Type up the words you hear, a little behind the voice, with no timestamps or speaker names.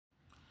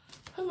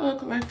Hello,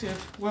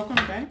 Collective. Welcome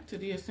back to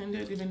the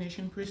Ascended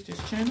Divination Priestess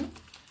channel.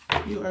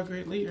 You are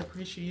greatly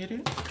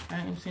appreciated. I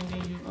am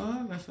sending you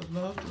all lots of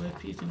love, joy,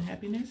 peace, and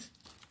happiness.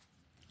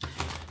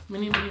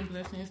 Many, many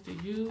blessings to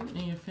you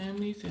and your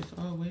families as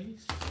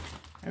always.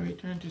 I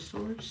return to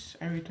source.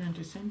 I return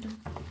to sender.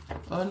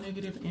 All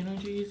negative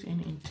energies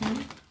and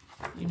intent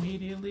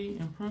immediately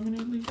and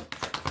permanently.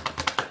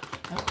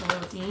 I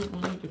call in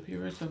only the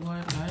purest of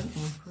white light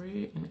and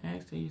pray and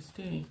ask that you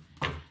stay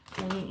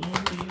only in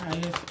the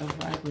highest of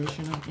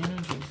vibrational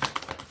energies.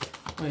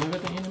 Whatever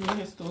the enemy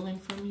has stolen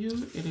from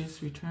you, it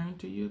is returned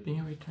to you,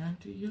 being returned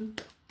to you.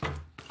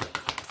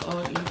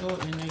 All evil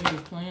and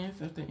negative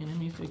plans of the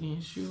enemies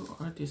against you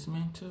are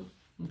dismantled,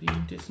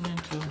 being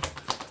dismantled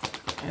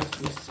as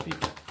we speak.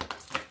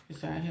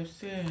 As I have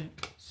said,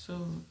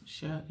 so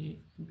shall it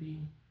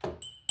be.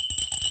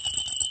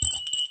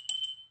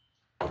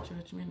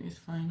 Judgment is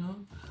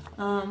final.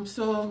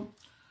 So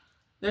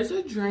there's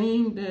a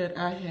dream that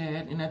I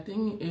had, and I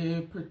think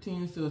it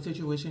pertains to a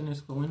situation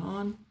that's going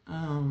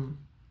on.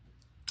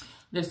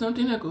 There's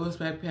something that goes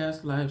back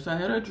past life. So I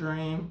had a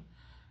dream.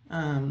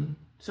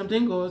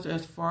 Something goes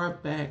as far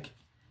back.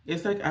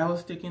 It's like I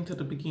was sticking to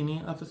the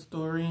beginning of a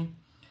story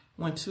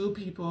when two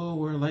people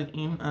were like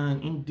in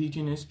an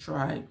indigenous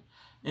tribe,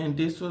 and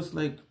this was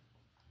like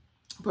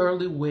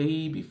probably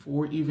way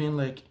before even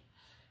like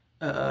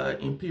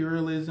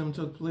imperialism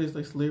took place,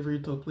 like slavery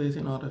took place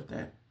and all of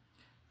that.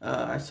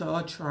 I saw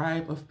a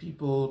tribe of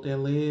people that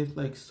lived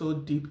like so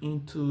deep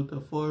into the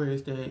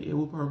forest that it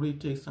would probably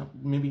take some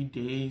maybe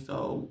days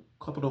or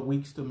a couple of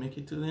weeks to make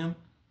it to them.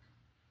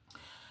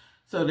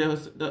 So there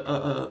was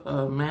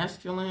the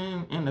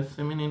masculine and the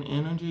feminine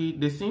energy.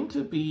 They seem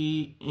to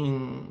be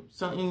in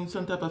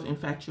some type of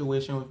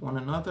infatuation with one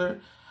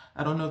another.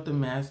 I don't know if the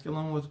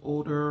masculine was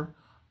older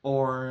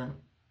or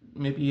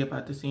maybe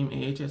about the same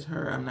age as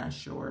her. I'm not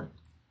sure.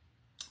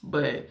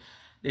 But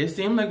it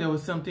seemed like there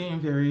was something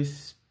very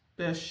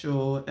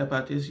special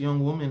about this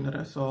young woman that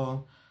I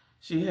saw.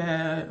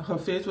 Her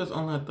face was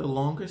on the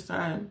longer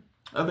side.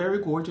 A very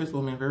gorgeous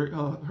woman.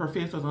 Her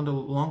face was on the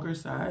longer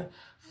side.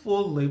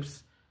 Full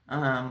lips.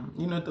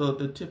 You know,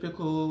 the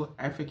typical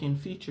African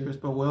features,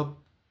 but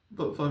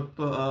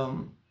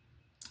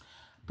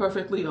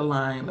perfectly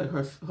aligned. Like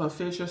her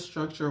facial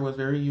structure was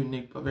very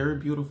unique, a very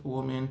beautiful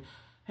woman.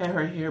 Had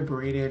her hair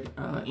braided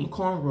in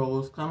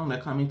cornrows, kind of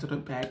like coming to the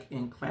back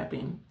and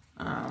clapping.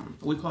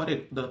 We called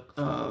it the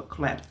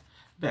clap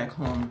back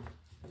home.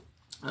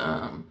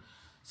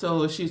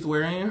 So she's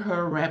wearing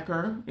her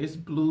wrapper. It's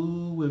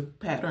blue with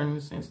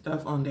patterns and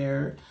stuff on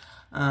there.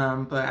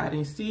 But I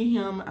didn't see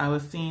him. I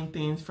was seeing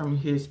things from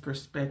his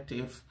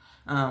perspective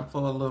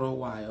for a little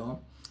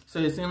while. So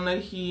it seemed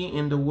like he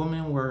and the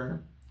woman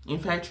were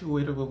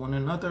infatuated with one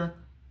another.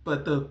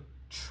 But the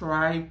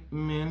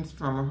tribemen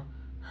from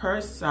her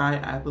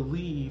side, I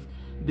believe,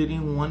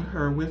 didn't want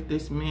her with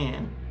this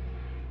man.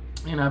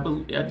 And I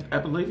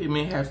believe it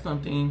may have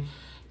something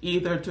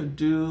either to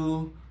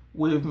do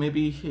with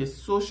maybe his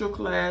social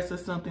class or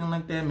something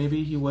like that.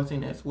 Maybe he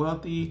wasn't as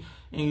wealthy,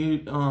 and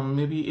you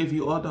maybe if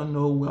you all don't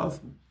know,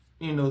 wealth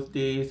in those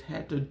days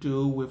had to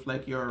do with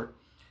like your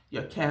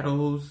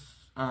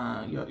cattle's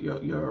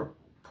your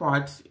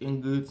parts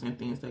and goods and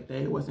things like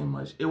that. It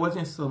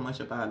wasn't so much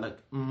about like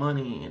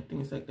money and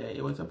things like that.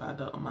 It was about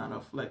the amount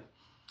of like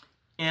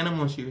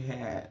animals you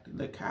had,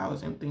 like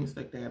cows and things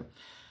like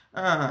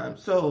that.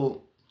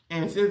 So,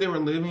 and since they were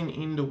living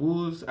in the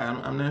woods,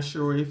 I'm not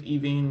sure if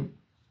even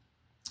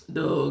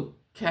the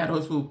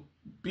cattle would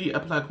be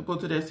applicable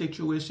to that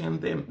situation.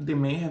 They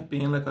may have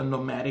been like a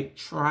nomadic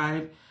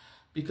tribe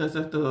because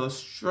of the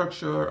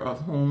structure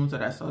of homes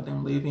that I saw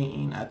them living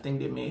in. I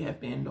think they may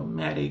have been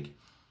nomadic,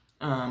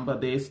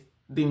 but they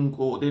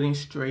didn't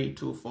stray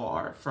too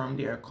far from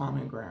their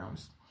common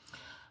grounds.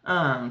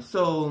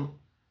 So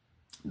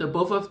the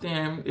both of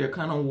them, they're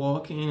kind of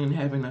walking and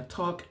having a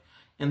talk,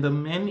 and the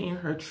men in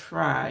her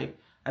tribe,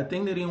 I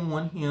think they didn't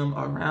want him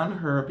around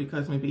her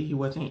because maybe he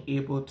wasn't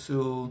able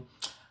to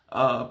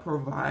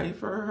provide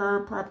for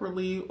her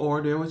properly,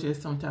 or there was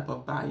just some type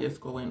of bias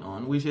going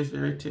on, which is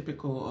very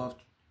typical of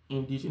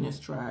indigenous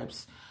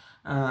tribes.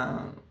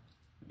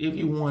 If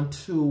you want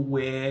to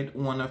wed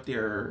one of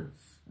the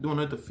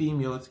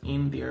females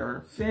in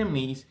their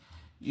families,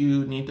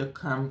 you need to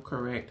come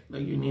correct.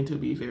 Like you need to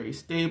be very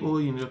stable.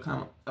 You need to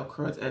come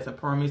across as a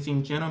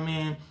promising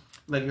gentleman.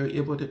 Like you're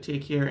able to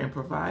take care and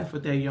provide for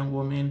that young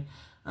woman.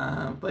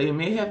 But it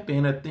may have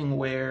been a thing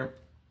where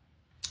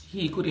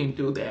he couldn't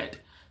do that.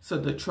 So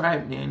the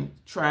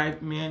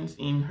tribemen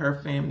in her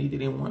family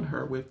didn't want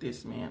her with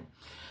this man.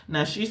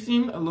 Now she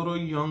seemed a little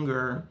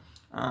younger,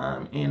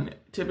 and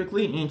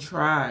typically in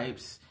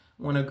tribes,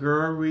 when a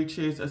girl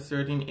reaches a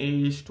certain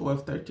age,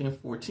 12, 13,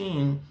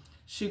 14,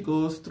 she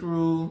goes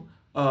through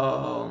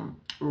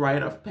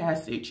rite of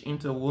passage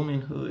into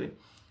womanhood.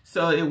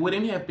 So it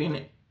wouldn't have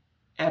been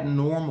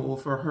abnormal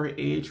for her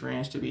age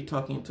range to be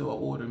talking to an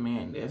older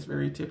man. That's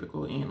very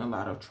typical in a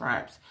lot of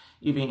tribes,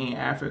 even in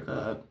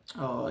Africa,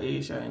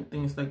 Asia, and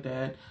things like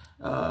that.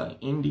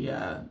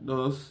 India,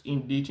 those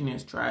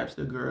indigenous tribes,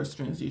 the girls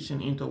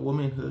transition into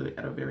womanhood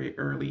at a very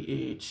early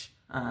age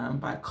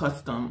by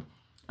custom.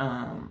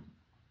 And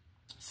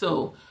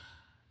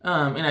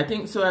I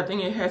think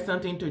it has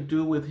something to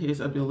do with his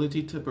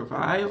ability to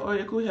provide, or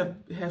it could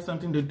have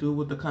something to do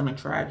with the kind of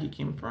tribe he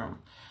came from.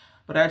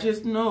 But I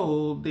just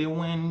know the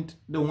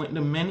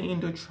men in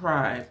the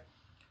tribe,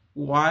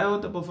 while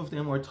the both of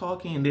them were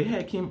talking,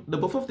 the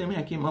both of them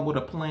had came up with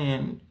a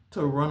plan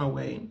to run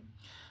away.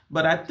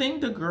 But I think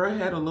the girl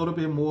had a little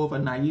bit more of a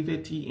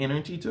naivety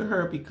energy to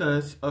her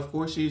because, of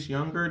course, she's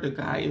younger. The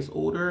guy is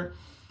older.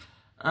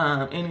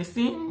 And it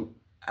seemed,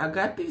 I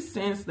got the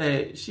sense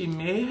that she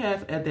may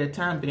have at that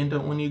time been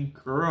the only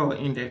girl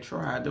in that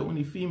tribe, the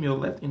only female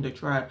left in the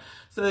tribe.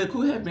 So it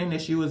could have been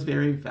that she was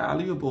very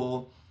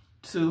valuable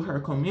to her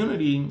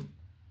community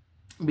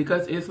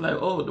because it's like,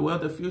 oh, well,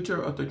 the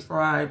future of the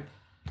tribe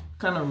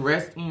kind of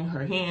rests in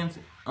her hands,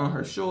 on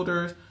her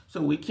shoulders.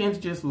 So we can't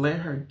just let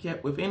her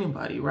get with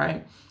anybody,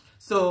 right?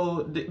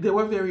 So they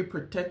were very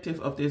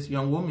protective of this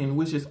young woman,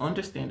 which is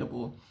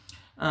understandable.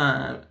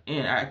 And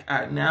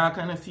I now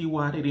kind of see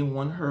why they didn't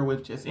want her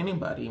with just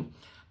anybody.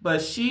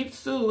 But she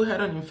too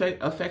had an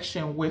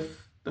affection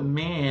with the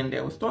man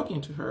that was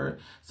talking to her.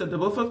 So the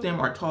both of them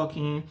are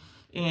talking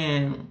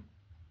and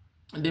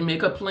they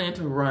make a plan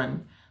to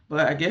run.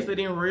 But I guess they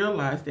didn't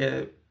realize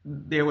that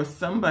there was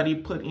somebody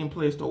put in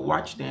place to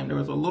watch them. There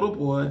was a little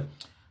boy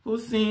who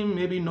seemed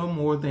maybe no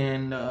more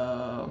than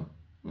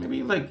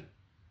maybe like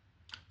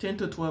 10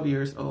 to 12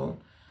 years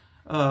old.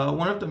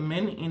 One of the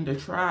men in the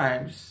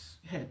tribes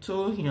had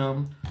told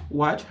him,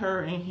 watch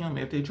her and him.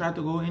 If they try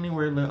to go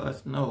anywhere, let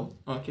us know,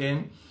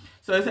 okay?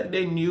 So it's like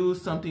they knew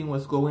something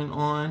was going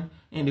on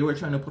and they were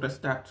trying to put a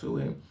stop to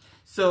it.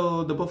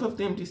 So the both of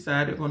them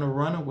decide they're going to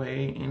run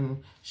away,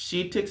 and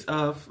she takes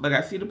off. Like,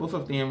 I see the both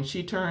of them.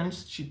 She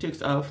turns, she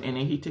takes off, and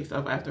then he takes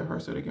off after her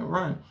so they can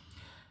run.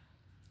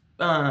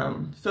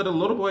 So the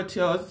little boy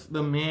tells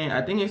the man,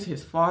 I think it's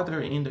his father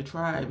in the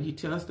tribe, he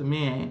tells the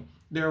man,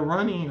 they're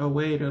running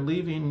away, they're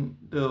leaving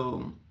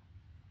the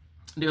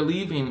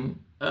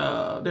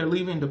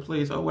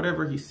place, or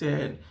whatever he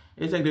said.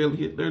 It's like they're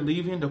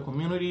leaving the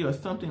community or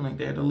something like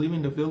that. They're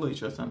leaving the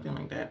village or something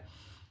like that.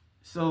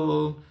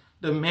 So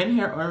the men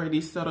had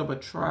already set up a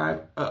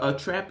trap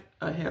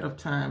ahead of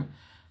time.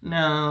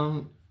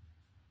 Now,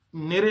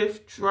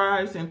 native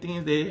tribes and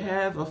things, they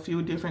have a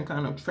few different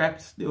kind of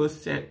traps they will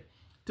set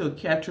to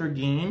capture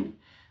game.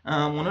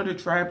 One of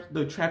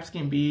the traps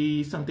can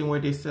be something where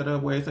they set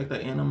up where it's like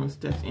the animal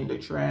steps in the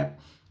trap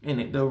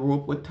and the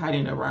rope would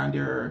tighten around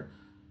their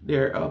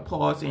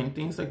paws and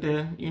things like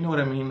that. You know what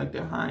I mean? Like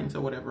their hinds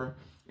or whatever.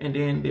 And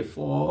then they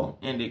fall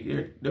and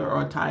they're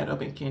all tied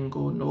up and can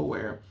go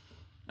nowhere.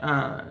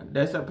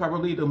 That's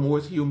probably the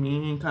most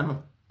humane kind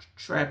of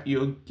trap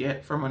you'll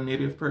get from a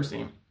native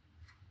person.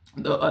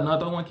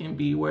 Another one can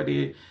be where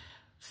they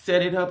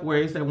set it up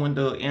where it's that when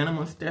the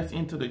animal steps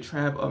into the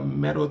trap, a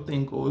metal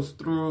thing goes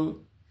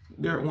through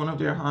one of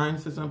their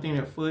hinds or something,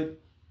 their foot.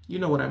 You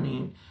know what I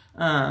mean?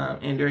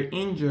 And they're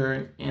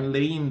injured and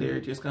laying there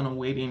just kind of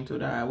waiting to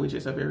die, which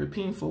is a very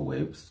painful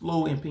way,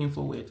 slow and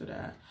painful way to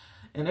die.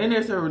 And then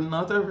there's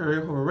another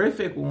very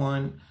horrific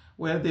one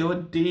where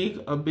they'll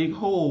dig a big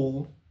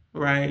hole,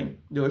 right?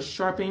 They'll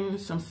sharpen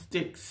some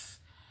sticks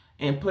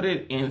and put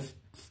it and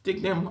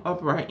stick them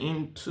upright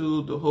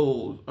into the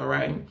hole, all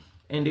right?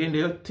 And then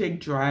they'll take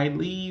dry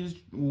leaves,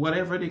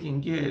 whatever they can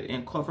get,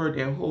 and cover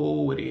their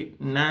hole with it.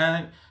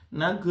 Not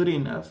good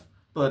enough,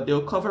 but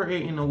they'll cover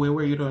it in a way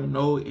where you don't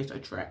know it's a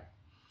trap.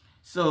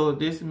 So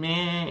this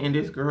man and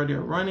this girl,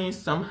 they're running.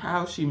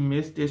 Somehow she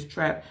missed this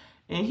trap,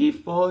 and he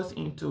falls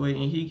into it,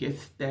 and he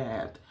gets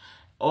stabbed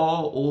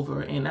all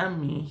over. And I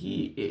mean,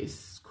 he is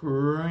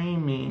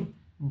screaming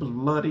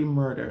bloody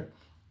murder.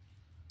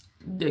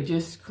 They're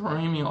just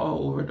screaming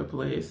all over the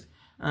place.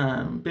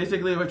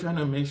 Basically, we're trying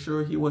to make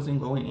sure he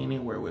wasn't going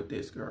anywhere with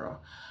this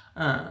girl.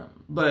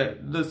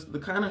 But the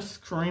kind of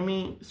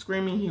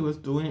screaming he was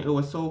doing, it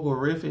was so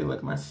horrific.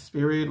 Like my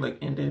spirit, like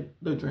ended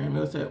the dream.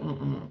 It was like,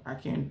 I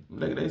can't.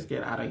 Like, let's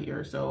get out of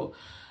here. So,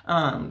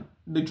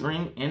 the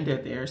dream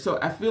ended there. So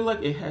I feel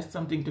like it has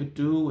something to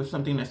do with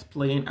something that's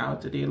playing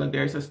out today. Like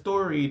there's a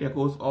story that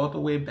goes all the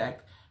way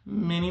back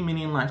many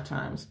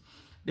lifetimes.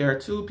 There are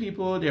two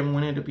people that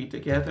wanted to be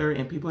together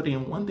and people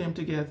didn't want them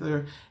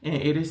together. And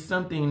it is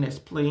something that's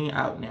playing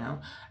out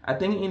now. I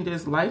think in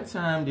this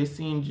lifetime, this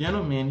same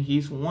gentleman,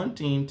 he's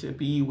wanting to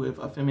be with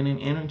a feminine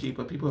energy,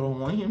 but people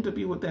don't want him to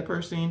be with that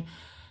person.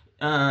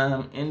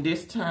 And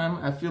this time,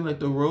 I feel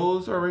like the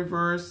roles are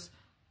reversed.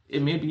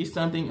 It may be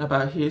something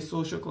about his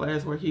social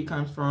class where he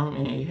comes from,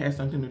 and it has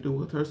something to do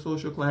with her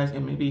social class,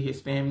 and maybe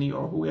his family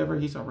or whoever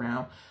he's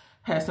around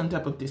has some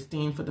type of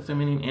disdain for the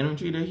feminine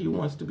energy that he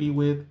wants to be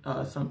with,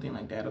 something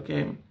like that,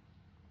 okay?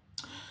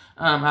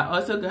 I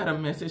also got a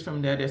message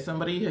from that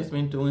somebody has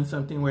been doing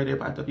something where they're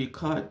about to be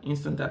caught in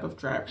some type of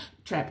trap.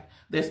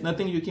 There's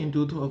nothing you can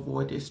do to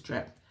avoid this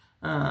trap.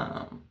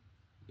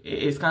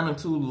 it's kind of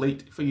too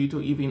late for you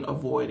to even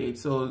avoid it.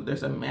 So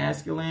there's a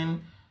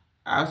masculine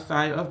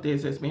outside of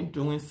this that's been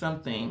doing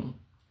something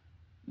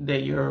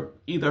that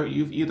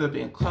you've either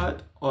been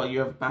cut or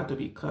you're about to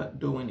be cut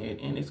doing it,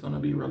 and it's going to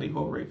be really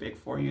horrific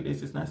for you.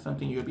 This is not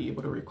something you'll be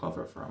able to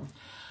recover from.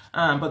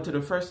 But to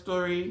the first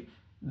story,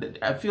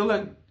 I feel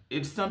like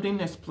it's something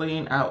that's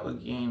playing out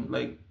again,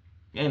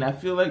 and I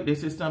feel like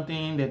this is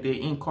something that they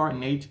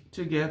incarnate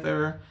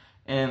together,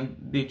 and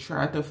they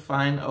try to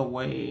find a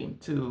way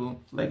to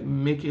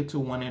make it to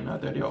one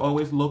another. They're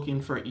always looking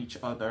for each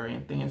other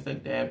and things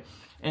like that.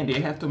 And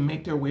they have to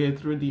make their way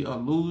through the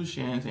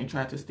illusions and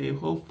try to stay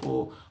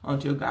hopeful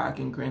until God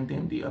can grant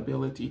them the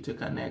ability to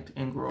connect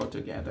and grow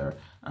together,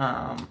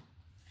 and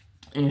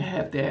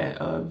have that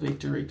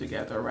victory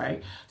together,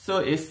 right? So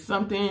it's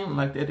something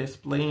like that is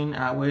playing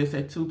out where it's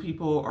that two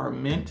people are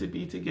meant to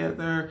be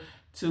together.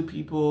 Two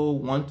people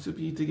want to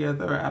be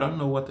together. I don't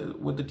know what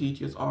the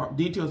details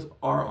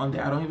are on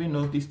that. I don't even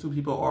know if these two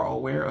people are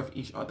aware of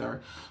each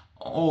other,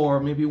 or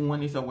maybe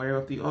one is aware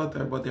of the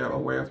other, but they're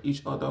aware of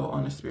each other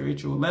on a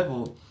spiritual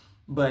level.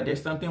 But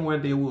there's something where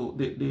they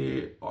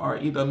are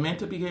either meant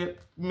to be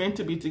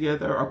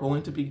together, or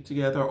going to be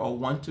together, or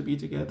want to be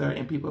together,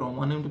 and people don't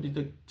want them to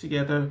be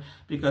together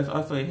because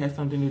also it has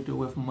something to do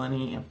with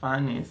money and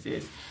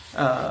finances,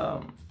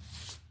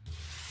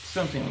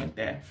 something like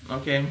that.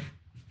 Okay.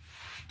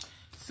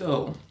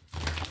 So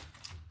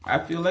I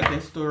feel like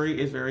that story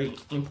is very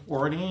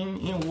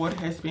important in what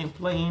has been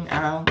playing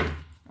out.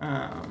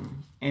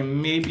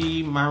 And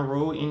maybe my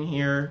role in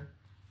here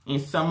in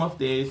some of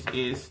this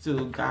is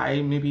to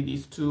guide maybe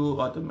these two,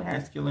 or the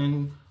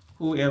masculine,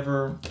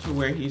 whoever, to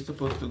where he's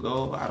supposed to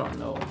go. I don't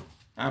know.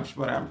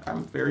 But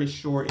I'm very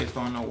sure it's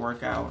going to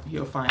work out.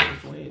 He'll find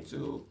his way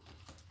to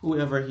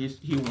whoever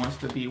he wants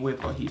to be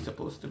with, or he's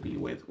supposed to be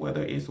with,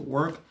 whether it's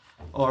work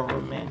or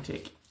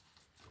romantic.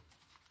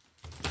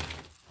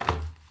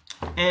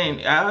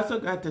 And I also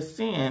got the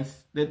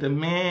sense that the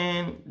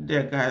man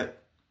that got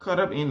caught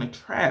up in the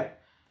trap,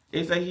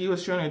 it's like he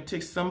was trying to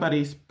take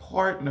somebody's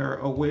partner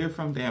away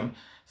from them.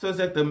 So it's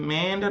like the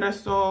man that I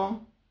saw,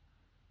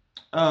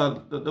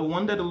 the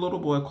one that the little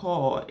boy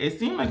called, it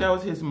seemed like that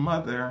was his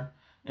mother.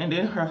 And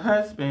then her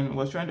husband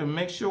was trying to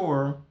make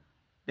sure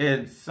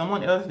that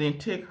someone else didn't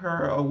take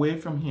her away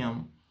from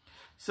him.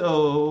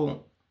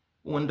 So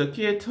when the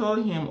kid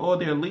told him, oh,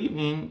 they're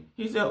leaving,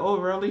 he said, oh,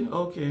 really?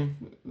 Okay,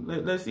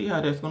 let's see how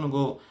that's going to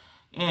go.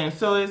 And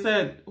so it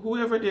said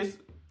whoever this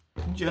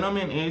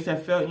gentleman is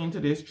that fell into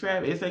this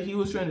trap, it's like he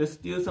was trying to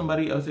steal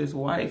somebody else's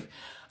wife.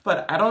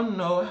 But I don't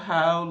know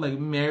how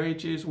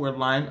marriages were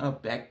lined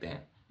up back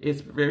then.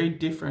 It's very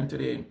different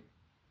today.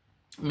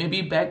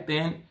 Maybe back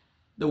then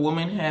the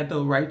woman had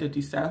the right to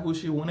decide who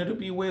she wanted to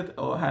be with,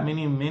 or how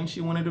many men she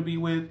wanted to be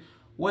with,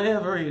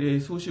 whatever it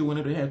is, who she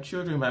wanted to have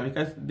children by,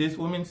 because this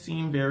woman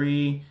seemed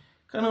very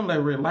kind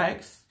of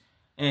relaxed,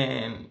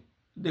 and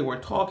they were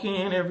talking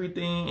and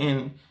everything.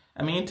 And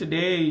I mean,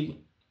 today,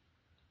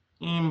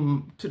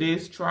 in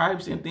today's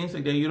tribes and things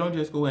like that, you don't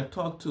just go and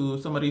talk to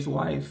somebody's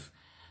wife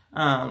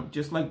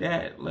just like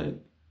that.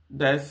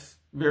 That's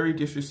very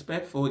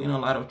disrespectful in a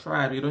lot of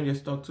tribes. You don't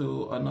just talk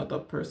to another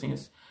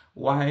person's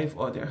wife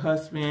or their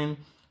husband.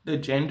 The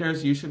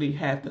genders usually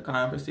have the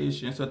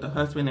conversation. So the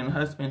husband and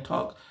husband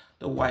talk,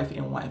 the wife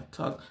and wife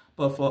talk.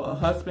 But for a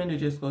husband to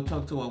just go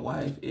talk to a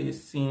wife, it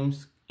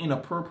seems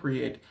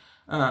inappropriate.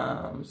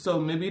 So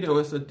maybe there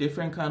was a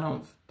different kind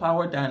of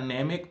power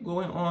dynamic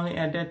going on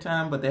at that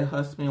time, but that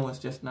husband was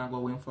just not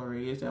going for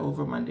it. He said,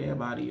 over my dead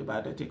body, you're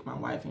about to take my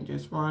wife and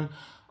just run.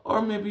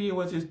 Or maybe it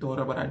was his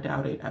daughter, but I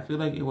doubt it. I feel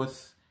like it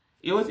was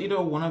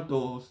either one of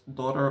those,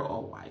 daughter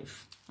or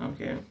wife.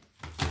 Okay.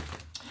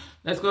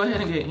 Let's go ahead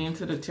and get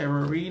into the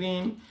tarot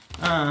reading.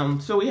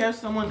 So we have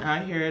someone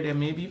out here that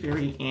may be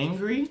very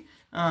angry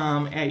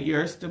at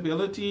your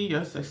stability,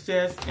 your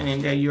success,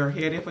 and that you're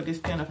headed for this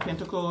Ten of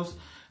Pentacles.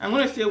 I'm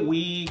going to say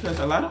we, because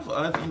a lot of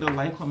us in the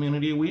light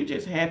community, we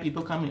just had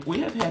people coming.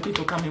 We have had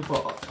people coming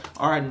for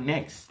our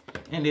necks,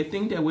 and they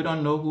think that we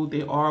don't know who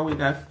they are. We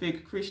got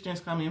fake Christians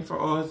coming for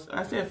us.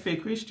 I said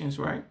fake Christians,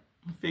 right?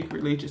 Fake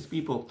religious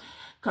people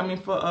coming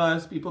for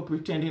us, people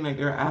pretending like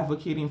they're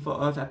advocating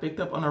for us. I picked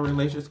up on a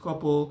religious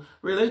couple,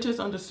 religious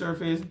on the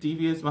surface,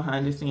 devious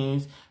behind the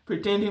scenes,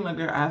 pretending like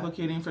they're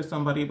advocating for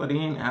somebody, but they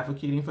ain't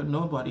advocating for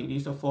nobody.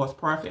 These are false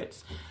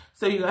prophets.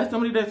 So you got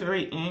somebody that's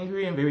very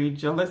angry and very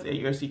jealous at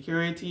your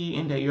security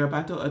and that you're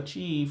about to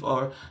achieve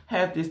or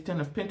have this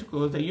Ten of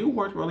Pentacles that you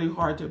worked really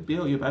hard to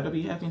build. You're about to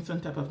be having some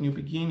type of new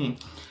beginning.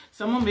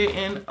 Someone may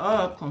end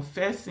up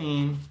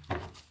confessing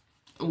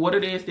what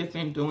it is they've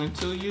been doing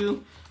to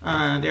you.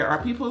 There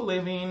are people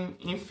living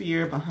in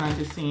fear behind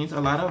the scenes, a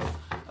lot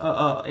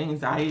of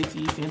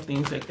anxieties and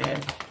things like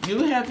that.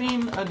 You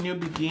having a new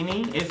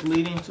beginning is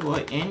leading to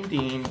an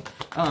ending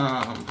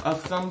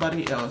of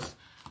somebody else.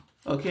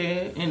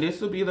 Okay, and this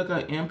will be like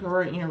an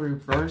emperor in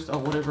reverse or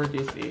whatever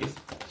this is.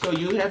 So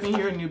you having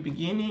your new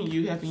beginning,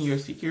 you having your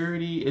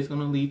security is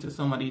going to lead to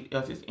somebody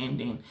else's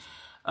ending.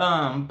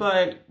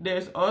 But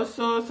there's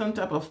also some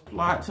type of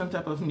plot, some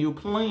type of new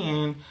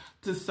plan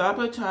to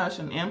sabotage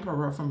an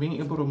emperor from being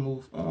able to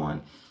move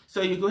on.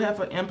 So you could have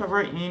an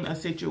emperor in a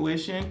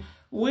situation,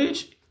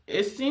 which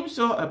it seems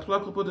so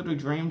applicable to the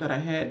dream that I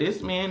had.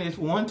 This man is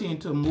wanting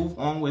to move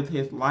on with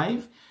his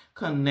life,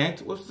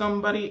 connect with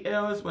somebody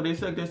else, but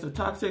it's like there's a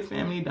toxic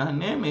family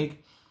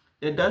dynamic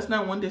that does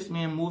not want this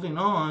man moving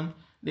on.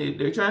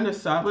 They're trying to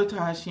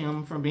sabotage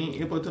him from being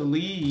able to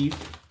leave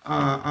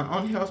an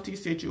unhealthy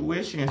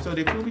situation. So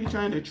they could be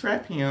trying to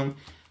trap him,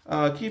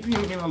 keep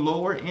him in a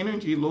lower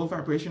energy, low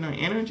vibrational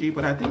energy.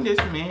 But I think this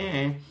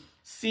man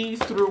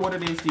sees through what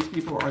it is these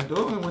people are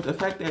doing, with the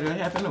fact that they're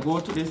having to go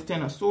to this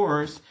Ten of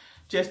Swords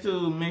just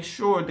to make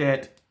sure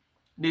that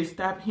they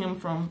stop him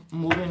from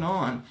moving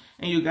on.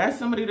 And you got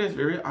somebody that's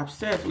very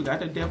obsessed. We got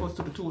the Devils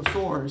to the Two of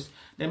Swords.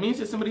 That means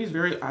that somebody is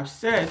very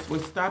obsessed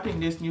with stopping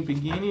this new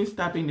beginning,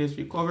 stopping this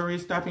recovery,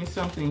 stopping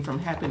something from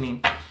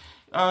happening.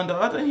 On the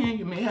other hand,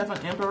 you may have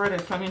an Emperor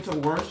that's coming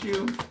towards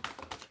you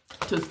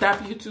to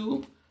stop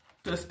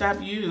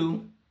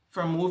you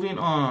from moving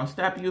on,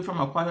 stop you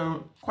from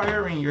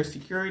acquiring your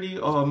security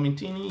or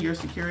maintaining your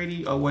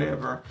security or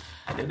whatever.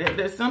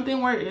 There's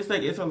something where it's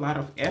like it's a lot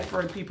of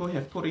effort people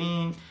have put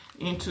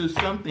into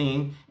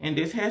something, and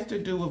this has to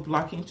do with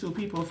blocking two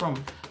people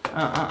from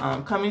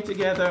coming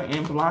together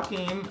and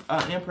blocking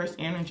Empress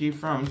energy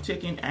from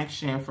taking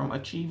action, from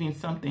achieving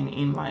something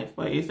in life.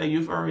 But it's that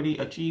you've already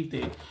achieved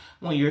it.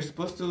 When you're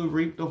supposed to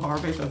reap the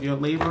harvest of your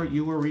labor,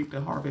 you will reap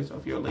the harvest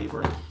of your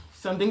labor.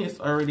 Something is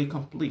already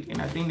complete,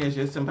 and I think there's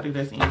just somebody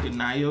that's in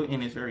denial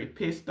and is very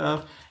pissed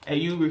off at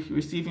you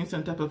receiving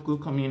some type of good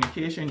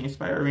communication,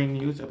 inspiring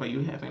news about you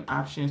having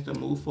options to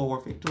move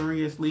forward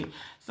victoriously.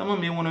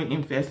 Someone may want to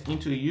invest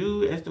into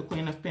you as the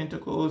Queen of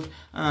Pentacles,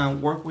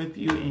 work with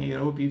you, and it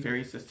will be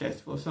very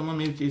successful. Someone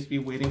may just be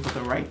waiting for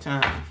the right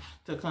time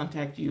to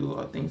contact you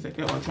or things like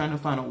that, or trying to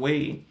find a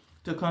way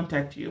to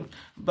contact you.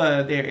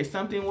 But there is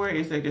something where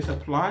it's like there's a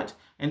plot,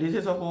 and this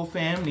is a whole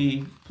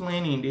family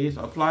planning this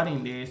or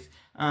plotting this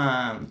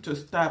to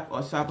stop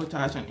or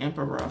sabotage an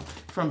emperor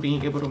from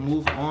being able to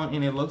move on,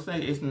 and it looks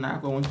like it's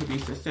not going to be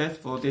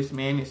successful. This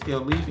man is still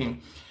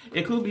leaving.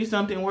 It could be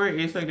something where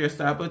it's like they're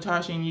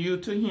sabotaging you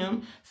to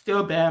him,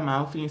 still bad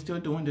mouthing, still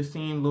doing the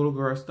same little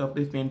girl stuff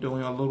they've been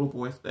doing, or little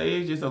boy stuff.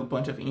 It's just a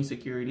bunch of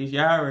insecurities.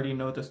 Y'all already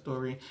know the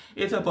story.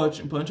 It's a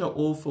bunch of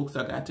old folks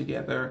that got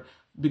together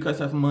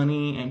because of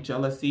money and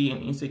jealousy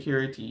and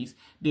insecurities.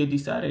 They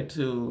decided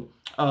to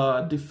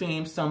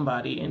defame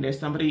somebody, and there's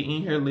somebody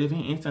in here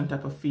living in some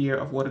type of fear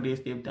of what it is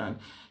they've done.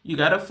 You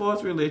got a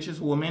false religious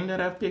woman that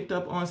I've picked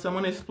up on.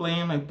 Someone is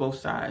playing like both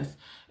sides.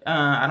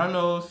 I don't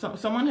know,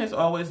 someone has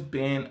always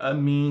been a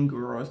mean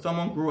girl.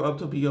 Someone grew up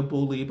to be a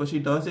bully, but she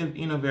does it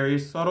in a very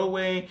subtle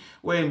way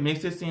where it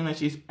makes it seem like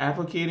she's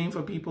advocating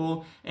for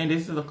people. And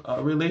this is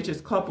a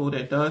religious couple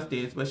that does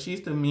this, but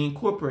she's the mean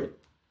corporate.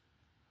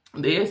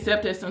 They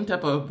accepted some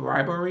type of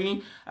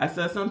bribery. I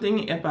said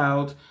something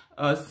about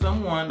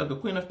someone, like a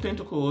Queen of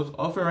Pentacles,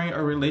 offering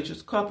a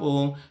religious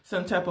couple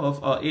some type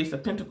of Ace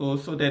of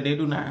Pentacles so that they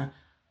do not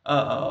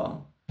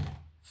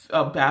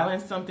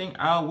balance something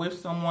out with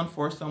someone,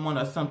 for someone,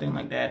 or something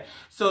like that.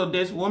 So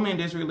this woman,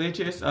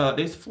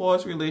 this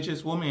false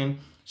religious woman,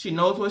 she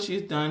knows what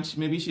she's done.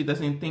 Maybe she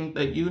doesn't think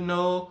that you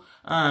know.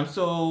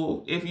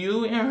 So if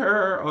you and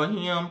her or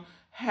him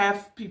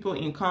have people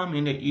in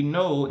common that you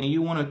know and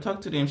you want to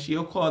talk to them,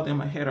 she'll call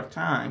them ahead of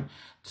time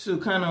to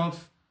kind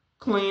of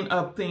clean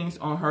up things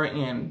on her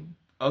end,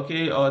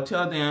 okay? Or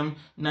tell them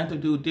not to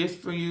do this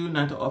for you,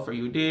 not to offer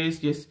you this,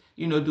 just,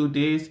 do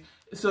this.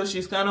 So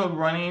she's kind of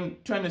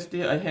trying to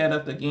stay ahead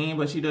of the game,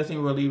 but she doesn't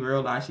really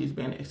realize she's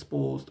been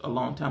exposed a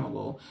long time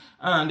ago.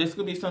 This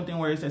could be something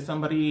where it's that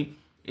somebody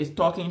is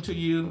talking to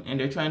you and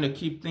they're trying to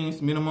keep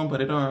things minimum, but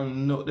they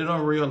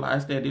don't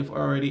realize that they've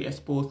already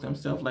exposed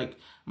themselves like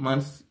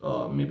months,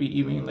 or maybe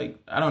even like,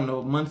 I don't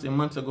know, months and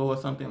months ago or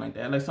something like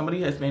that. Like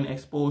somebody has been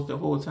exposed the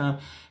whole time,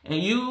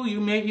 and you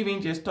may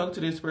even just talk to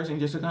this person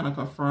just to kind of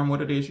confirm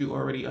what it is you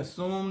already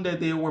assumed that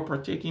they were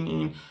partaking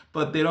in,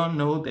 but they don't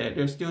know that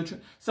they're still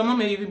someone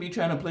may even be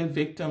trying to play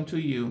victim to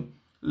you,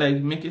 like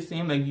make it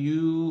seem like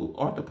you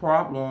are the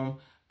problem,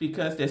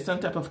 because there's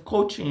some type of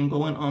coaching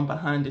going on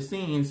behind the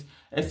scenes,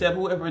 except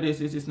whoever this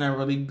is not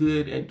really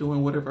good at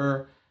doing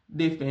whatever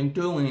they've been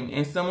doing.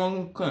 And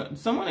someone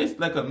is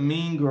like a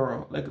mean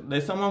girl,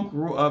 like someone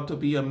grew up to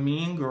be a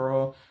mean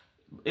girl,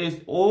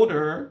 is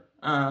older,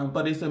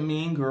 but it's a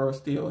mean girl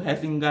still,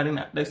 hasn't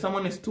gotten, like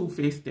someone is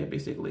two-faced there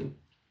basically.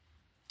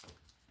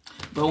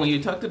 But when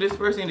you talk to this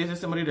person, this is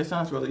somebody that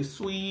sounds really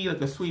sweet,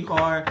 like a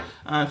sweetheart.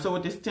 So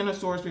with this Ten of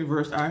Swords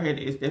reversed out here,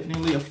 it's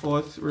definitely a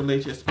false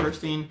religious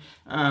person.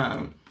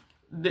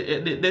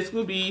 This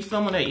could be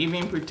someone that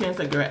even pretends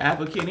like they're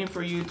advocating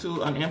for you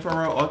to an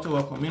emperor or to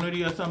a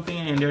community or something,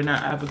 and they're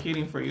not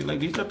advocating for you. Like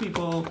these are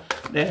people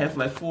that have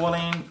like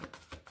fallen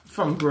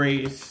from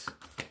grace,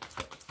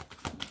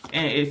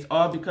 and it's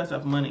all because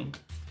of money.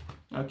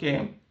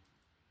 Okay.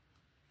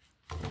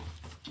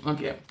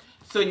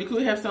 So you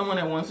could have someone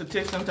that wants to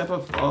take some type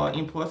of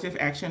impulsive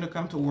action to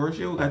come towards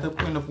you. We got the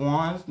Queen of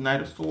Wands,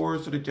 Knight of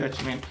Swords, to the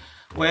Judgment.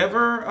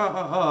 Whatever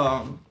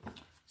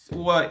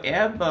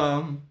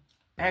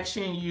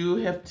action you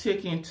have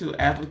taken to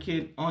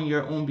advocate on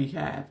your own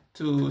behalf,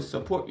 to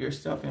support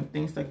yourself and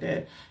things like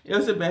that. It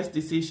was the best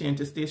decision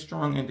to stay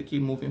strong and to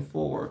keep moving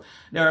forward.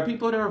 There are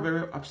people that are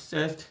very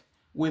obsessed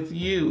with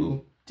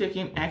you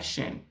taking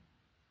action,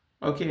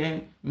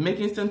 okay,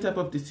 making some type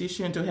of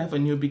decision to have a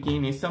new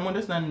beginning. Someone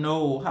does not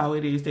know how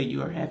it is that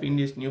you are having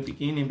this new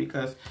beginning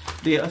because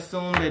they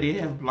assume that they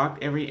have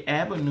blocked every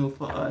avenue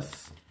for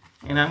us.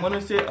 And I'm going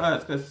to say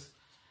us because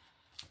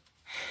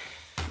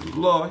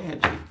Lord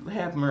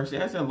have mercy.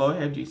 I said, Lord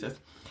have Jesus.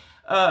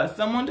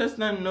 Someone does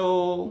not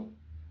know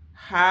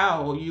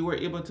how you were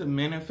able to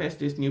manifest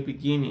this new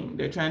beginning.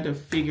 They're trying to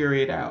figure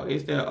it out.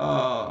 It's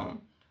that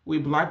we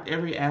blocked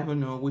every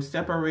avenue. We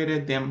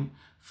separated them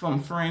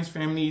from friends,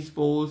 families,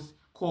 foes,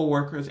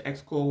 co-workers,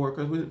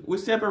 ex-co-workers. We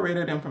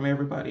separated them from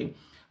everybody.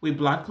 We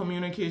blocked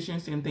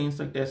communications and things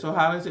like that. So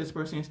how is this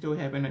person still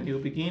having a new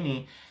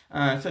beginning?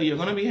 So you're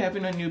going to be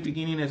having a new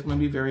beginning that's going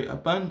to be very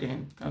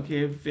abundant,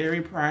 okay,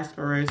 very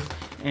prosperous.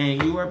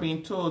 And you are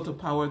being told to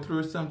power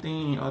through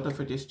something in order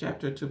for this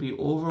chapter to be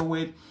over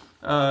with.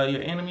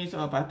 Your enemies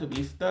are about to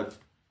be stuck.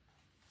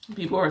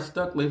 People are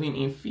stuck living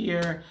in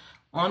fear,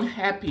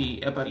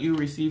 unhappy about you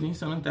receiving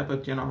some type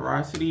of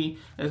generosity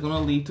that's going to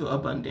lead to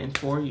abundance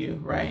for you,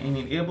 right? And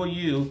enable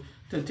you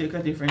to take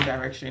a different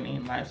direction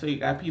in life. So you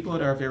got people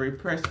that are very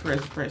pressed.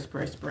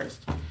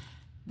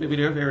 Maybe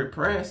they're very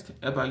pressed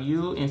about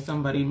you and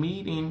somebody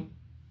meeting.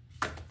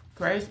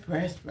 Pressed.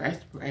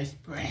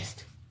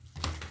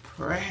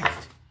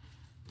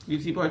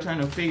 These people are trying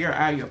to figure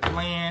out your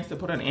plans to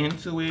put an end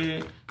to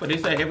it. But they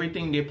say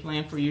everything they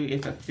plan for you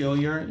is a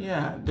failure.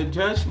 Yeah, the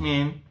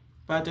judgment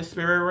by the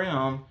spirit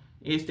realm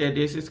is that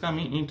this is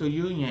coming into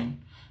union.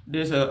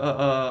 There's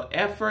a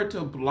effort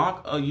to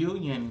block a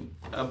union,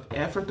 an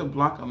effort to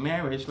block a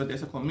marriage, but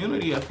there's a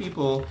community of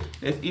people,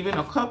 there's even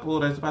a couple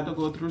that's about to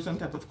go through some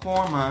type of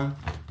karma,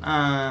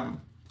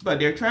 but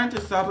they're trying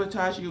to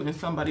sabotage you and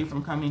somebody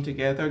from coming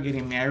together,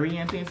 getting married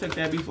and things like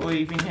that before it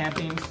even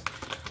happens.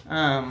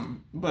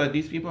 But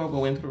these people are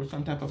going through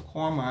some type of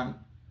karma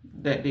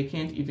that they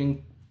can't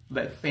even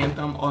like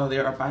phantom, or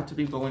they're about to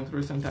be going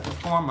through some type of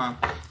karma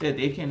that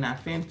they cannot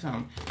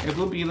phantom. It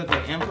will be like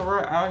an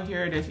emperor out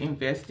here that's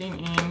investing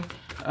in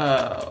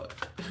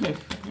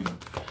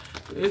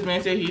this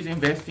man said he's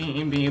investing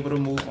in being able to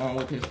move on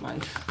with his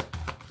life.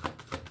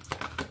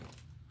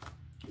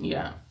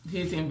 Yeah,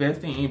 he's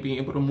investing in being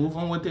able to move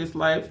on with his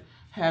life,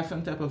 have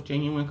some type of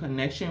genuine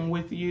connection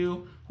with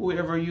you,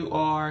 whoever you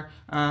are,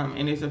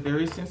 and it's a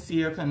very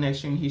sincere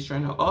connection he's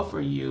trying to offer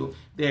you.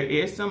 There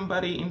is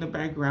somebody in the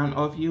background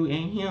of you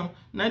and him,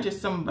 not just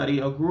somebody,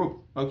 a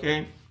group,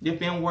 okay? They've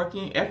been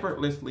working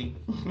effortlessly.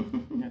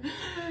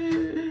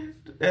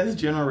 That's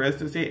generous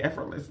to say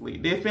effortlessly.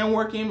 They've been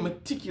working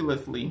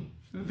meticulously,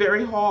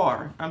 very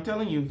hard. I'm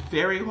telling you,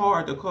 very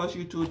hard to cause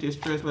you to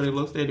distress, but it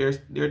looks like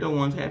they're the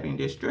ones having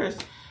distress,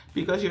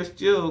 because you're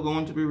still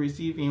going to be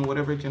receiving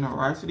whatever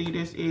generosity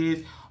this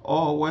is,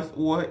 or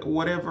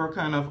whatever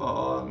kind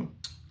of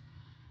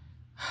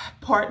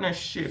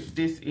partnership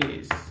this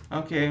is,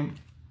 okay?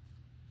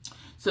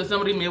 So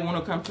somebody may want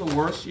to come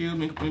towards you,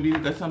 maybe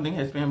because something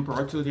has been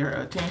brought to their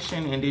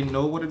attention and they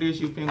know what it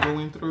is you've been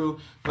going through.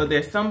 But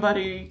there's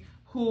somebody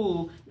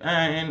who,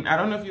 and I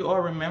don't know if you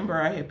all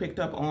remember, I had picked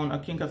up on a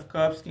King of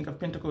Cups, King of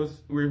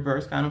Pentacles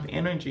reverse kind of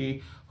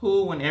energy,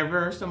 who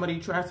whenever somebody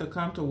tries to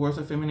come towards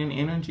a feminine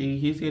energy,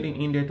 he's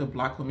getting in there to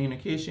block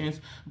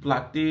communications,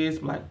 block this,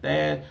 block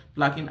that,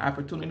 blocking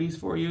opportunities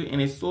for you.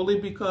 And it's solely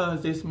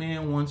because this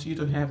man wants you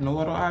to have no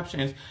other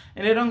options.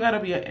 And it don't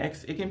gotta be an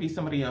ex, it can be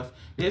somebody else.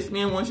 This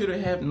man wants you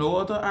to have no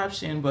other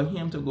option but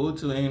him to go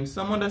to. And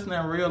someone does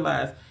not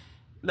realize,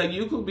 like,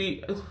 you could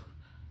be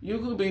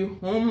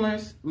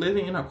homeless,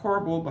 living in a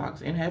cardboard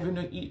box and having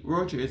to eat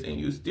roaches, and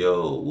you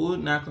still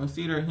would not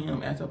consider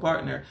him as a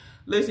partner.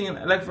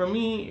 Listen, like for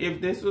me,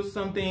 if this was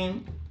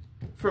something,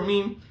 for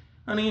me,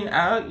 honey,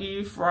 I'll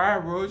eat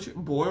fried roach,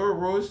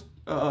 boiled roach,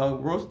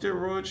 roasted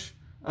roach,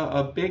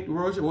 a baked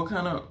roach. What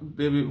kind of,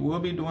 baby, we'll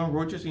be doing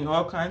roaches in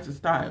all kinds of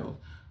styles.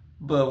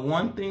 But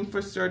one thing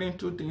for certain,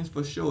 two things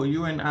for sure,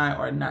 you and I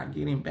are not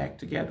getting back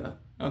together.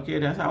 Okay,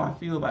 that's how I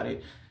feel about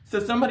it. So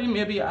somebody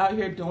may be out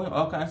here doing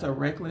all kinds of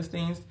reckless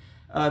things,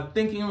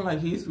 thinking like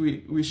he's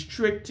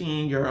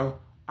restricting your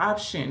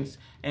options.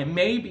 And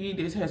maybe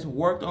this has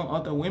worked on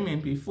other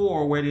women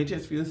before where they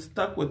just feel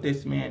stuck with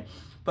this man.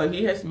 But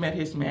he has met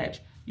his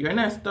match. You're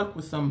not stuck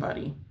with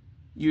somebody.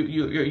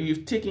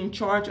 You've taken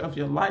charge of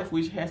your life,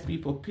 which has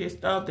people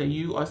pissed off that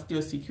you are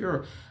still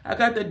secure. I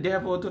got the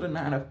devil to the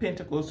Nine of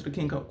Pentacles to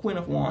the Queen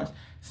of Wands.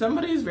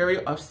 Somebody is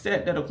very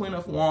upset that a Queen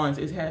of Wands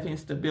is having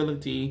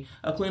stability.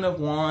 A Queen of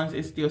Wands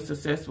is still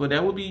successful.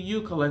 That would be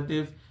you,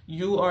 collective.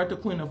 You are the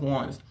Queen of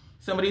Wands.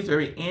 Somebody's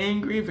very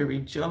angry, very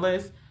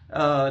jealous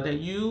that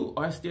you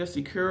are still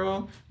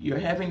secure. You're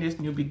having this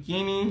new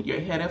beginning. You're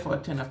headed for a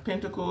 10 of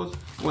Pentacles.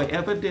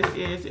 Whatever this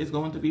is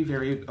going to be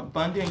very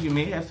abundant. You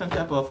may have some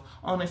type of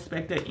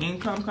unexpected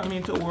income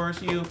coming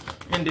towards you.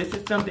 And this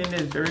is something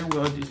that's very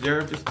well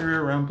deserved. The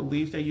spirit realm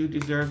believes that you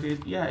deserve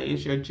it. Yeah,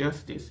 it's your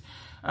justice.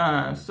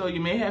 So you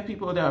may have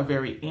people that are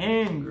very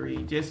angry,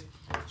 just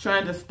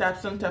trying to stop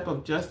some type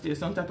of justice,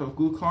 some type of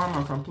good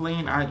karma from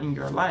playing out in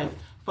your life.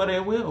 But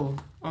it will,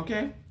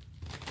 okay?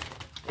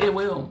 It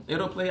will.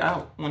 It'll play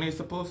out when it's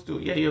supposed to.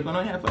 Yeah, you're going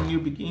to have a new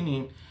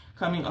beginning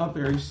coming up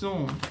very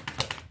soon.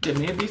 There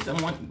may be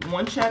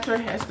one chapter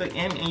has to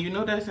end, and you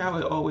know that's how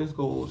it always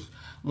goes.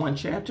 One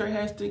chapter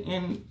has to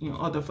end in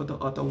order for the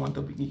other one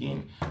to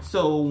begin.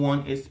 So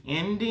one is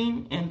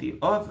ending and the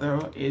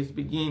other is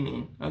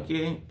beginning.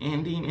 Okay?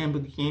 Ending and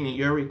beginning.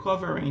 You're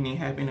recovering and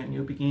having a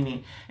new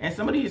beginning. And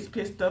somebody is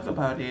pissed off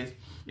about this.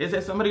 Is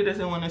that somebody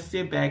doesn't want to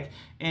sit back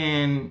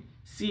and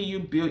see you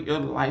build your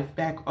life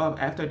back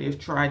up after they've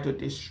tried to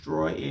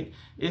destroy it.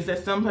 Is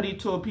that somebody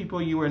told people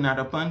you are not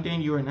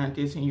abundant, you are not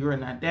this, and you are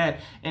not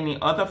that. And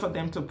in order for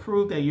them to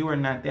prove that you are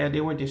not that,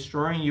 they were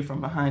destroying you from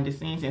behind the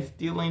scenes and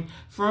stealing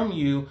from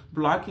you,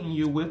 blocking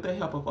you with the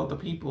help of other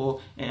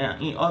people,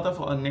 and in order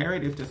for a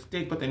narrative to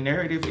stick. But the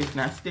narrative is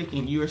not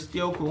sticking. You are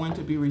still going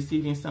to be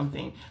receiving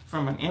something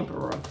from an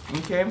emperor,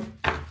 okay?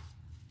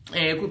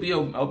 And it could be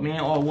a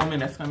man or a woman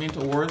that's coming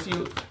towards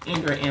you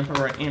in their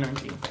emperor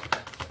energy.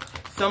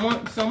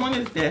 Someone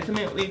is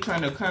definitely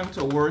trying to come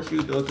towards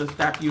you, though, to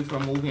stop you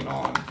from moving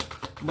on.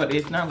 But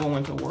it's not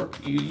going to work.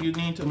 You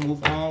need to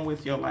move on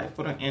with your life.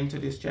 Put an end to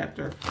this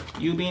chapter.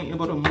 You being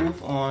able to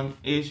move on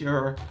is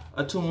your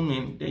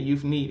attunement that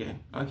you've needed.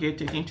 Okay,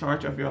 taking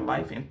charge of your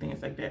life and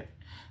things like that.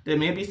 There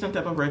may be some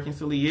type of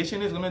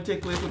reconciliation is going to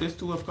take place with this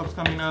Two of Cups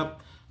coming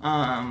up.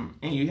 And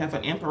you have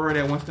an emperor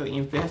that wants to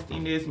invest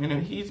in this.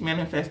 He's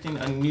manifesting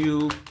a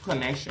new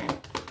connection.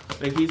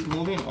 Like he's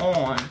moving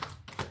on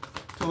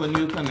to a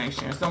new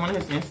connection. Someone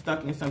has been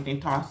stuck in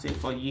something toxic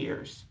for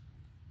years,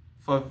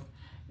 for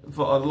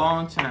a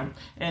long time,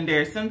 and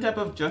there's some type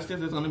of justice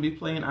that's going to be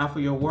playing out for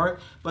your work.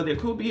 But there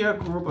could be a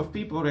group of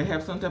people that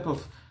have some type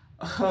of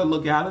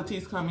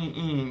legalities coming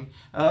in,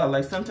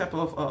 like some type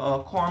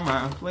of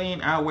karma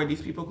playing out, where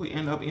these people could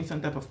end up in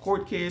some type of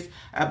court case.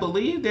 I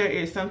believe there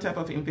is some type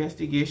of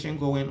investigation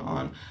going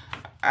on.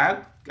 I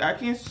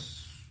could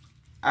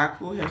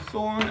have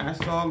sworn I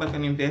saw like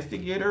an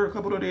investigator a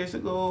couple of days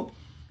ago.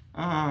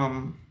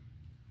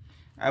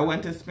 I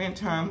went to spend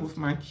time with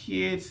my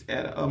kids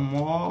at a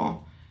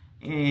mall,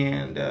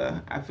 and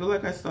I feel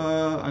like I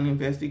saw an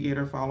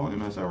investigator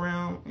following us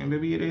around, and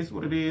maybe it is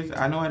what it is.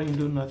 I know I didn't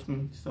do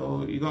nothing,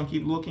 so you're gonna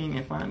keep looking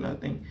and find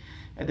nothing.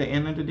 At the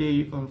end of the day,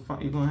 you're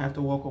gonna have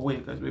to walk away,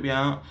 because maybe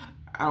I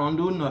don't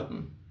do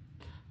nothing.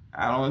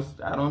 I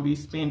don't be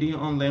spending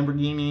on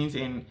Lamborghinis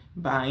and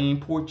buying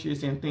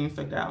Porsches and things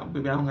like that.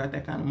 Maybe I don't got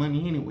that kind of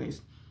money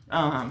anyways.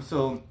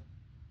 So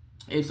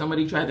if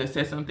somebody tried to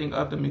set something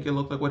up to make it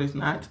look like what it's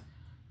not,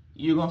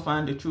 you're going to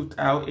find the truth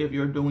out if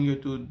you're doing your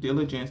due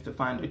diligence to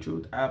find the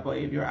truth out. But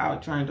if you're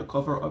out trying to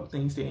cover up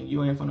things, then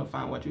you ain't going to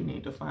find what you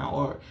need to find,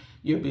 or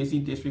you're busy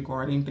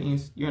disregarding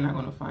things, you're not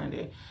going to find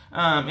it.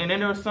 And then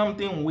there was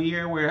something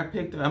weird where I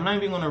picked up, I'm not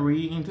even going to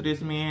read into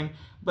this man,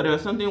 but there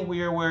was something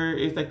weird where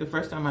it's like the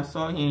first time I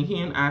saw him, he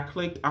and I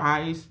clicked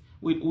eyes,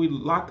 we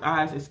locked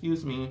eyes,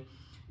 excuse me,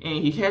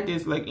 and he had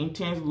this like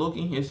intense look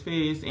in his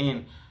face,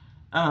 and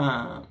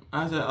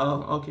I said,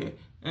 oh, okay.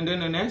 And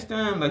then the next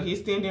time, like, he's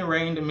standing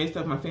right in the midst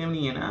of my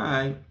family and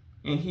I,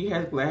 and he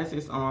has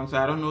glasses on. So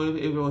I don't know if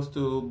it was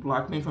to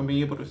block me from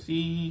being able to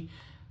see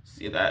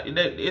that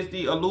it's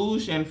the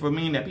illusion for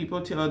me that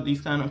people tell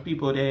these kind of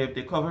people that if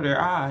they cover their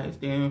eyes,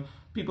 then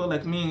people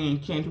like me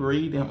can't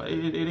read them.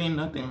 It ain't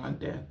nothing like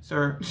that,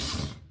 sir.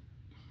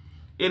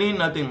 It ain't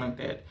nothing like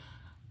that.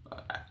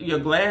 Your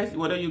glass,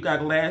 whether you got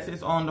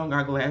glasses on, don't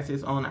got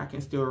glasses on, I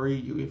can still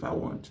read you if I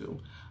want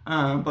to.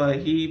 But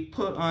he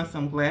put on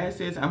some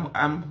glasses.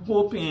 I'm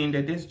hoping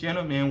that this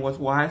gentleman was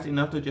wise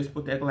enough to just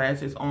put that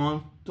glasses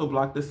on to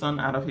block the sun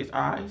out of his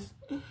eyes,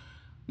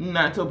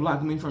 not to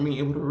block me from being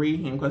able to read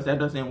him, because that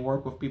doesn't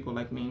work with people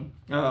like me.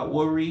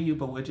 We'll read you,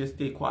 but we'll just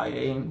stay quiet.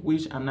 And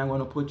which I'm not going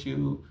to put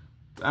you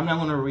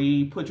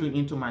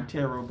into my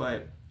tarot.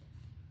 But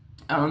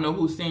I don't know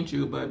who sent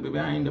you, but baby,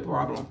 I ain't the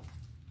problem.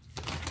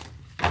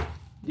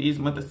 These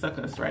mother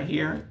suckers right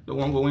here, the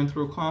one going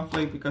through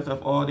conflict because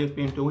of all they've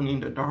been doing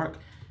in the dark,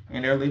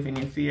 and they're living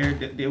in fear,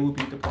 that they will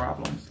be the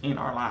problems in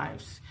our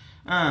lives.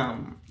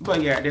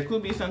 But yeah, there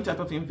could be some type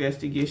of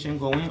investigation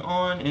going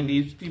on, and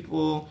these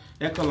people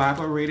that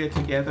collaborated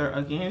together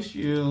against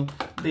you,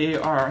 they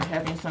are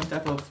having some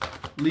type of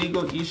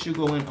legal issue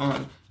going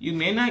on. You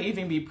may not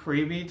even be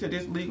privy to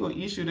this legal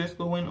issue that's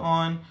going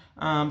on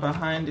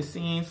behind the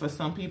scenes for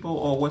some people,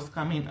 or what's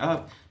coming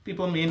up.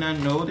 People may not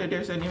know that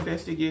there's an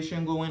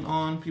investigation going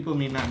on. People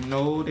may not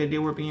know that they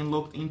were being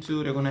looked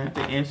into. They're going to have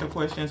to answer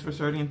questions for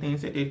certain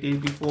things that they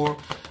did before.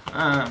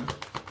 I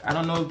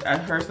don't know. I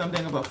heard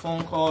something about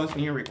phone calls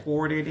being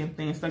recorded and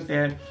things like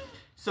that.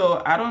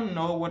 So I don't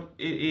know what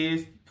it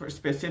is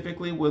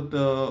specifically with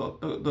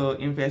the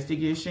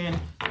investigation,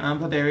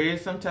 but there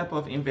is some type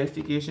of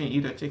investigation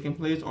either taking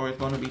place or it's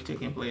going to be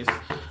taking place.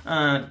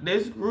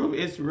 This group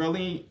is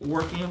really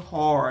working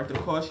hard to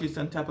cause you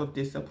some type of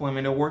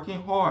disappointment. They're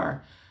working hard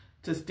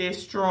to stay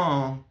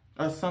strong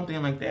or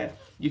something like that.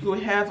 You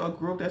could have a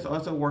group that's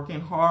also working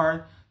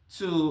hard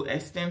to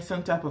extend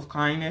some type of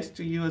kindness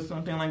to you or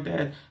something like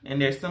that,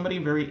 and there's somebody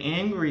very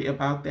angry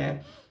about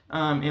that,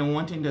 and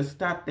wanting to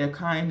stop that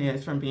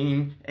kindness from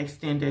being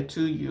extended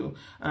to you.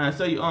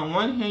 So on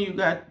one hand, you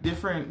got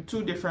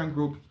two different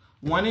groups.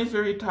 One is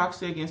very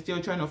toxic and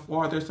still trying to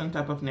further some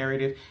type of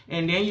narrative.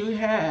 And then you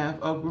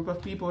have a group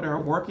of people that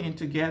are working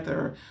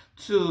together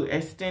to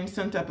extend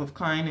some type of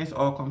kindness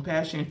or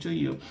compassion to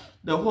you.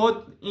 The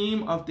whole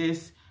aim of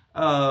this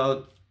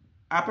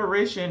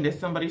operation that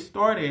somebody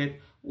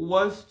started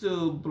was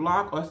to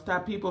block or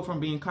stop people from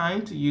being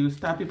kind to you,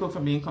 stop people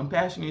from being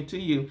compassionate to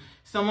you.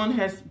 Someone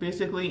has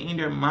basically in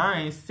their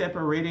minds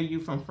separated you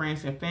from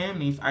friends and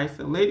families,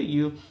 isolated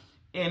you,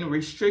 and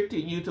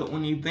restricted you to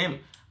only them.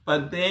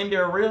 But then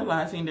they're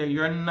realizing that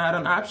you're not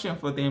an option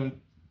for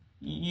them.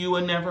 You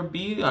will never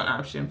be an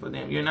option for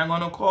them. You're not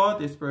going to call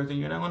this person.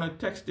 You're not going to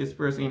text this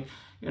person.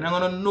 You're not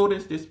going to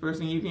notice this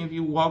person even if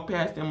you walk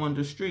past them on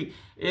the street.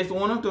 It's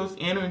one of those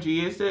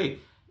energies. It's a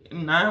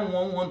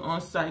 911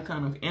 on-site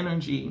kind of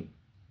energy.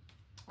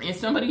 And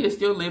somebody is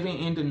still living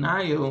in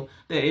denial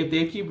that if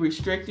they keep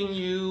restricting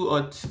you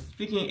or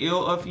speaking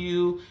ill of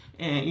you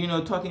and, you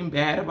know, talking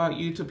bad about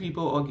you to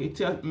people or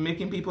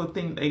making people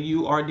think that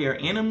you are their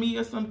enemy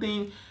or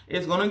something,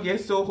 it's going to get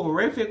so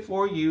horrific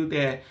for you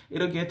that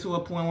it'll get to a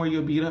point where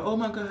you'll be like, oh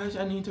my gosh,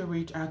 I need to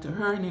reach out to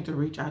her. I need to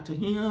reach out to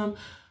him.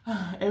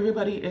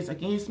 Everybody is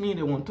against me.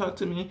 They won't talk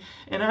to me.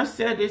 And I've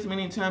said this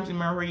many times in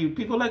my review.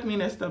 People like me,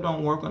 that stuff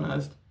don't work on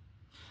us.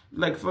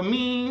 Like for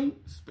me,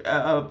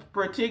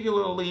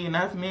 particularly, and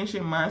I've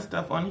mentioned my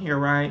stuff on here,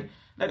 right?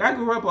 Like I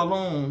grew up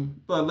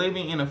alone, but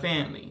living in a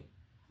family.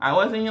 I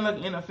wasn't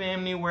in a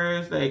family where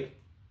it's like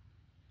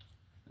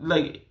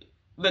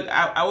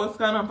I was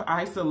kind of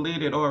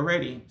isolated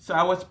already. So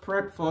I was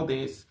prepped for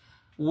this.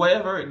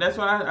 Whatever, that's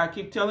why I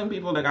keep telling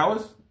people, like I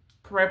was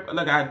prepped,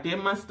 like I did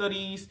my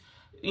studies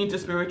into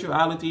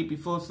spirituality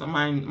before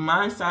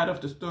my side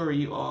of the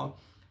story, or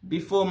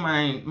before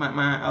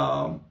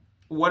my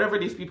whatever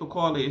these people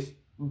call this,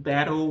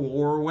 battle,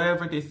 war,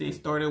 whatever they say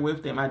started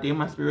with them. I did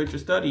my spiritual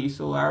studies,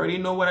 so I already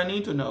know what I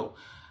need to know.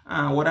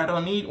 What I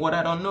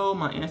don't know,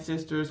 my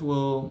ancestors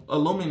will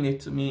illuminate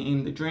to me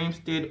in the dream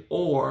state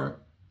or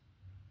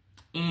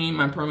in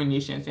my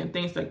premonitions and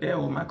things like that,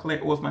 or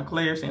with my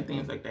clairs and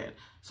things like that.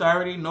 So I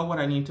already know what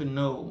I need to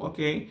know,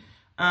 okay?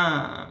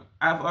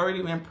 I've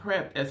already been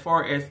prepped as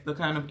far as the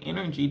kind of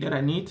energy that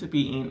I need to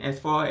be in, as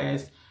far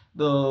as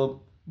the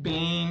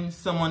being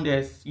someone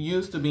that's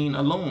used to being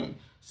alone.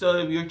 So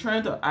if you're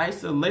trying to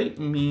isolate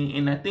me,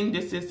 and I think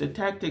this is the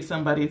tactic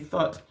somebody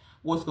thought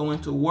was going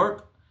to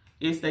work,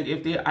 it's like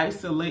if they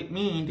isolate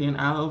me, then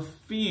I'll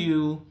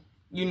feel,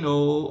 you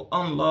know,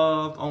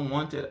 unloved,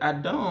 unwanted. I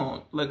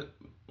don't. Like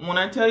when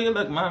I tell you,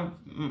 like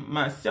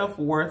my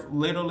self-worth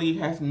literally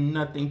has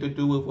nothing to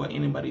do with what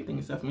anybody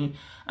thinks of me.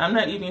 I'm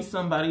not even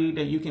somebody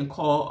that you can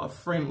call a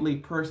friendly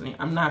person.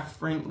 I'm not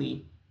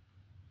friendly.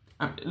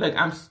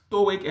 I'm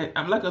stoic.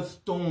 I'm like a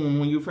stone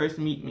when you first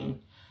meet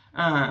me.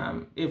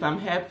 If I'm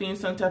having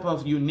some type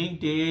of unique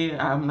day,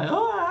 I'm like,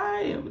 oh,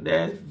 hi.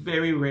 That's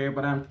very rare,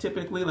 but I'm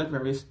typically like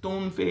very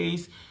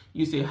stone-faced.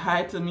 You say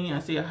hi to me, I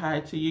say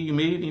hi to you. You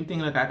may even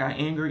think like I got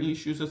anger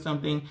issues or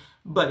something,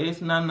 but it's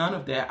none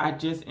of that. I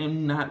just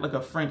am not like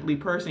a friendly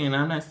person, and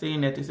I'm not saying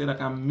that to say like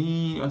I'm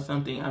mean or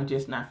something. I'm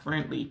just not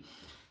friendly.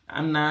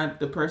 I'm not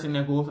the person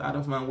that goes out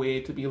of my way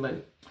to be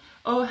like,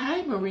 oh,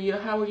 hi, Maria,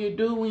 how are you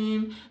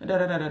doing?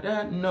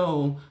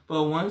 No,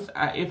 but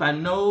if I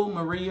know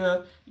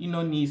Maria, you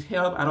know, needs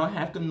help, I don't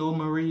have to know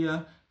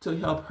Maria to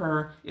help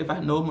her. If I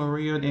know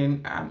Maria,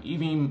 then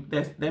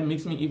that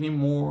makes me even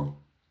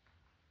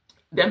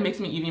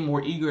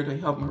more eager to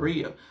help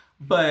Maria.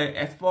 But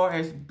as far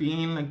as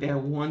being like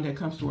that one that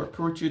comes to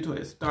approach you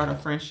to start a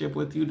friendship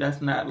with you, that's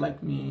not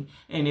like me.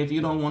 And if you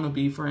don't want to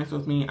be friends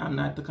with me, I'm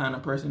not the kind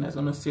of person that's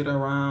going to sit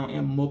around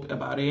and mope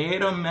about it. It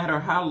don't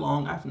matter how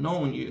long I've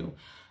known you.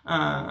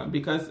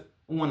 Because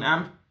when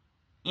I'm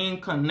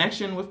in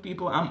connection with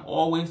people, I'm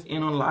always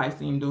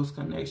analyzing those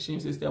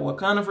connections. Is that what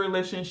kind of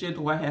relationship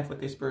do I have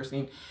with this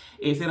person?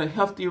 Is it a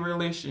healthy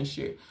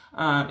relationship?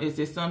 Is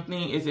this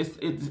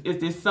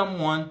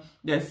someone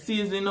that's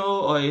seasonal,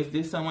 or is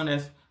this someone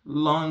that's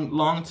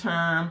long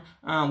term,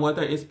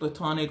 whether it's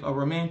platonic or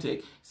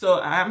romantic?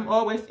 So I'm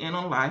always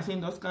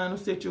analyzing those kind of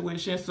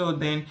situations. So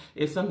then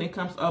if something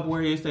comes up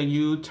where it's that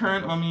you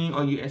turn on me,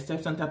 or you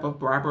accept some type of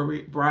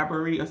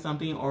bribery or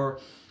something, or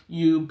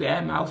you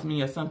badmouth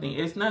me or something,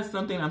 it's not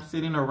something I'm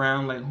sitting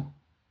around like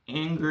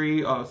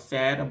angry or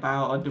sad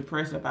about or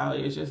depressed about.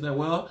 It's just that,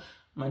 well,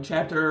 my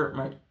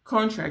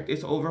contract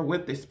is over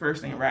with this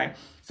person, right?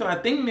 So I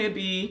think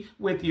maybe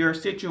with your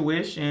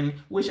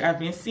situation, which I've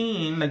been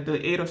seeing, like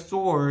the Eight of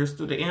Swords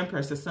to the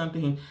Empress or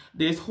something,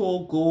 this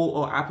whole goal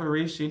or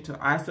operation to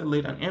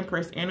isolate an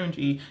Empress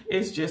energy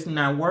is just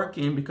not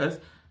working, because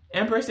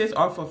Empresses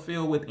are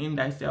fulfilled within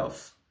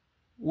themselves.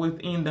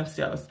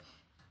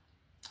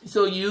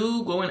 So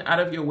you going out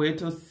of your way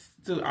to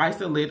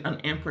isolate an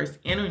Empress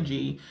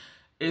energy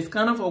is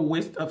kind of a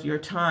waste of your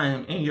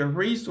time and your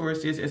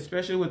resources,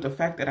 especially with the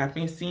fact that I've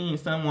been seeing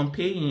someone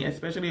paying,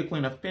 especially a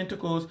Queen of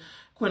Pentacles,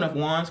 Queen of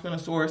Wands, Queen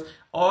of Swords,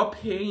 all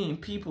paying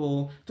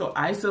people to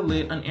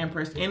isolate an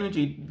Empress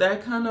energy.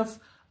 That kind of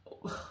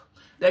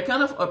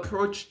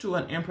approach to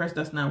an Empress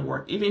does not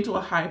work. Even to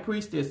a High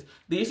Priestess,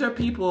 these are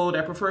people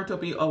that prefer to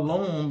be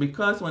alone,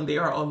 because when they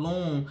are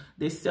alone,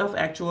 they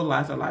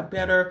self-actualize a lot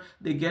better.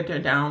 They get their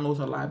downloads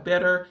a lot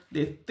better.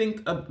 They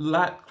think a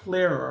lot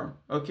clearer,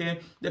 okay?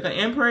 Like an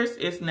Empress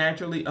is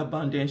naturally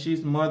abundant.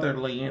 She's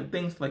motherly and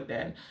things like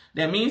that.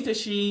 That means that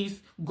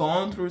she's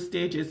gone through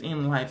stages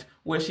in life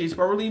where she's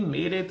probably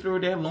made it through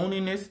that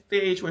loneliness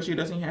stage where she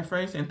doesn't have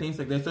friends and things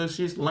like that. So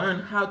she's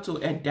learned how to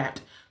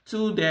adapt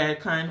to that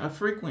kind of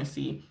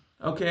frequency.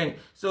 Okay,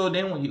 so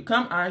then when you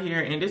come out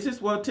here, and this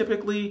is what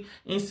typically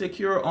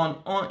insecure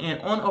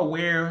and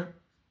unaware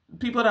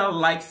people that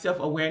like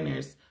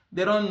self-awareness,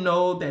 they don't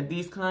know that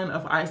these kind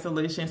of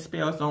isolation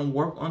spells don't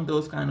work on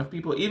those kind of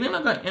people. Even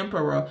like an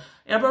emperor,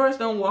 emperors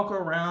don't walk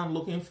around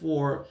looking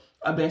for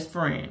a best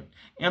friend.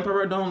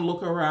 Emperor don't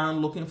look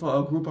around looking for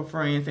a group of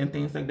friends and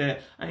things like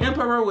that. An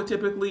emperor would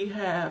typically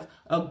have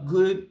a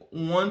good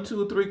 1,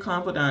 2, 3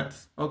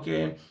 confidants,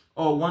 okay,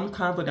 or one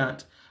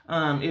confidant.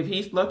 If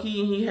he's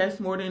lucky and he has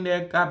more than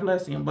that, God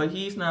bless him. But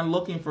he's not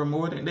looking for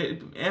more than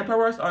that.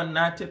 Emperors are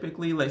not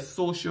typically like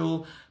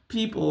social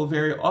people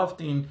very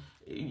often.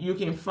 You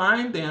can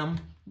find them,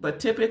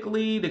 but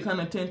typically they kind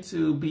of tend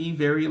to be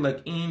very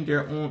like in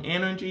their own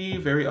energy,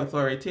 very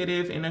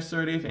authoritative and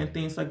assertive and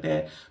things like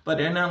that. But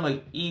they're not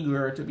like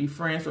eager to be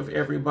friends with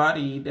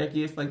everybody. That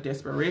gives like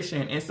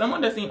desperation. And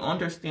someone doesn't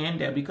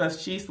understand that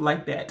because she's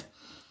like that.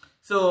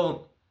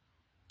 So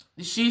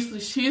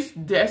she's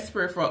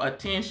desperate for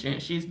attention.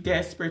 She's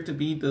desperate to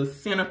be the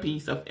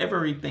centerpiece of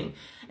everything.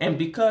 And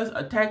because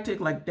a tactic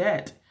like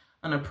that,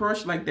 an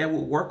approach like that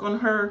will work on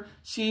her,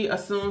 she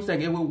assumes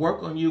that it will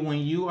work on you when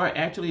you are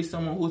actually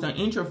someone who's an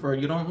introvert.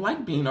 You don't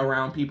like being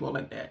around people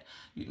like that.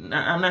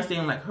 I'm not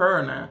saying like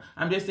her now.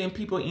 I'm just saying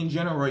people in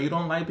general. You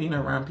don't like being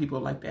around people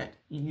like that.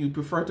 You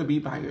prefer to be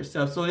by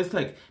yourself. So it's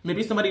like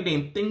maybe somebody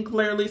didn't think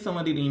clearly.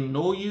 Somebody didn't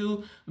know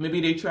you.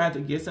 Maybe they tried to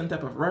get some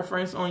type of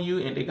reference on you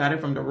and they got it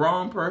from the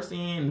wrong person.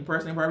 And the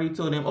person probably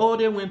told them, oh,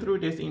 they went through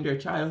this in their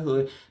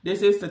childhood.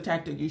 This is the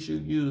tactic you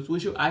should use. We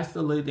should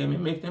isolate them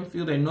and make them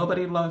feel that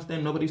nobody loves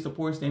them, nobody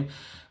supports them.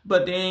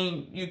 But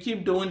then you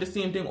keep doing the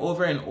same thing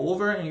over and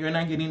over and you're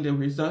not getting the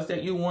results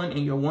that you want,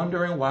 and you're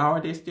wondering, why are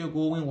they still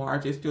going? Why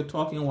are they still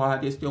talking? Why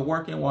are they still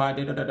working? Why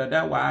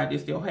are they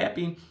still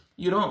happy?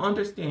 You don't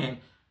understand.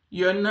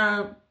 You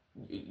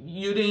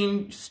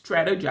didn't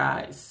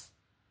strategize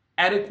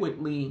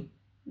adequately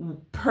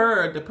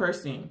per the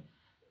person.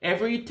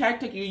 Every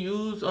tactic you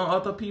use on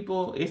other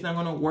people is not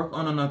going to work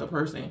on another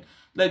person.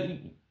 Like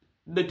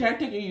the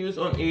tactic you use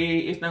on A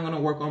is not going to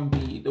work on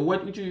B.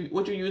 What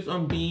you use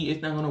on B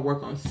is not going to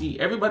work on C.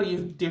 Everybody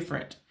is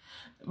different.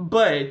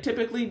 But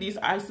typically these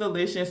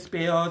isolation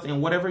spells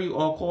and whatever you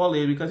all call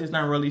it, because it's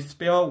not really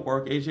spell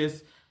work, it's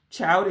just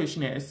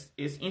childishness,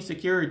 it's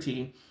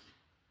insecurity.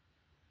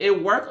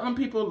 It works on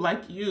people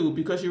like you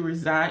because you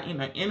reside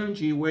in an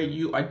energy where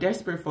you are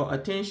desperate for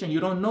attention. You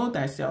don't know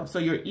that self. So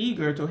you're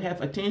eager to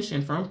have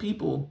attention from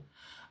people.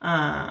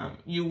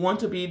 You want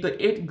to be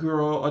the it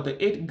girl or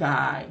the it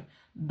guy.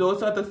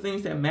 Those are the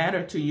things that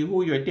matter to you,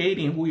 who you're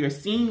dating, who you're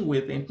seen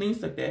with, and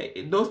things like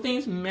that. Those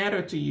things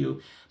matter to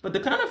you. But the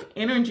kind of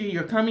energy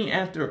you're coming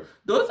after,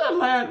 those are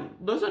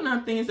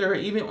not things that are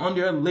even on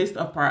your list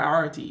of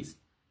priorities.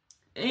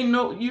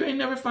 You ain't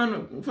never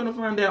gonna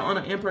find that on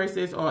an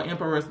Empress's or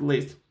Emperor's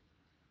list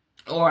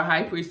or a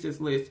High Priestess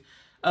list.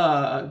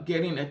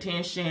 Getting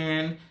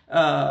attention,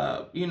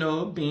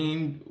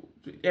 being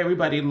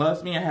everybody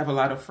loves me. I have a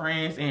lot of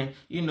friends, and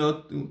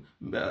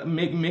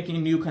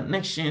making new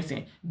connections,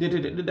 and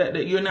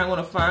you're not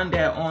gonna find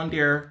that on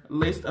their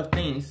list of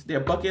things,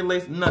 their bucket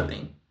list.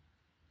 Nothing,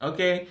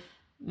 okay,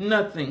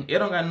 nothing. It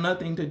don't got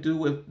nothing to do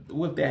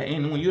with that.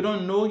 And when you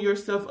don't know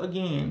yourself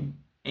again,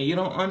 and you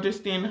don't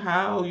understand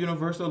how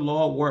universal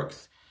law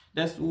works,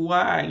 that's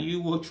why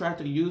you will try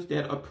to use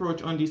that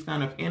approach on these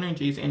kind of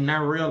energies and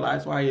not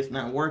realize why it's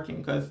not working,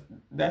 because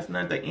that's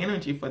not the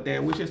energy for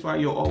that, which is why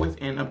you'll always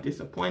end up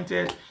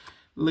disappointed,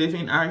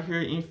 living out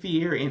here in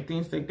fear and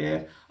things like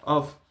that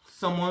of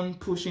someone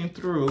pushing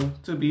through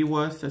to be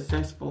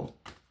successful.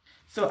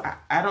 So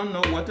I don't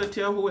know what to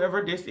tell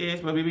whoever this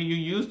is, but maybe you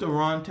use the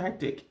wrong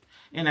tactic.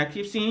 And I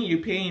keep seeing you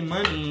paying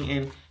money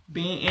and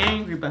being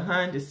angry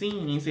behind the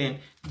scenes and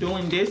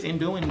doing this and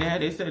doing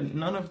that. They said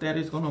none of that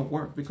is going to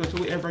work, because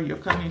whoever you're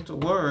coming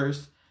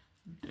towards,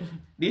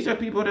 these are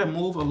people that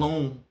move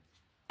alone.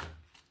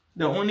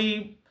 The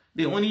only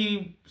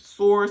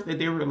source that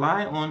they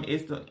rely on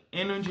is the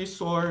energy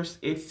source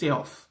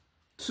itself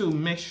to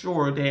make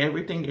sure that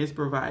everything is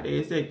provided.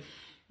 They say,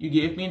 you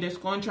give me this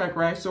contract,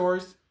 right?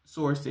 Source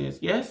says,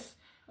 yes.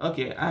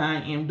 Okay,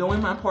 I am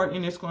doing my part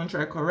in this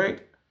contract,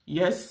 correct?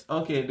 Yes.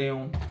 Okay,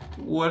 then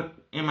what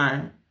am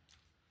I?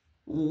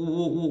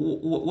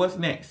 What's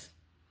next?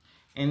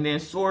 And then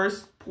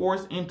source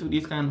pours into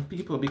these kind of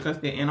people because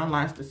they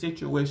analyze the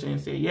situation and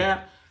say,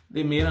 yeah,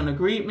 they made an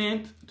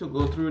agreement to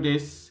go through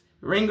this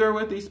ringer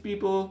with these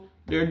people.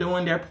 They're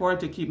doing their part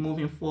to keep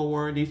moving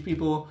forward. These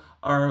people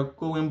are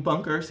going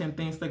bunkers and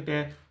things like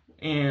that.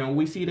 And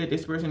we see that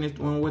this person is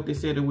doing what they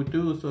said it would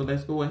do. So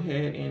let's go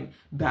ahead and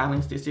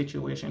balance the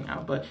situation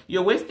out. But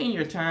you're wasting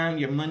your time,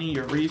 your money,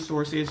 your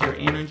resources, your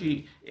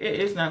energy.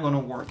 It's not going to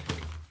work.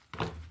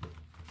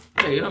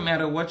 Okay, it don't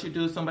matter what you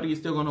do. Somebody is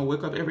still going to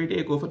wake up every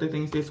day, go for the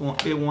things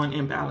they want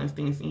and balance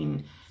things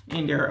in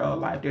their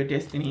life. Their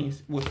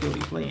destinies will still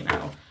be playing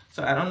out.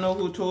 So I don't know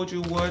who told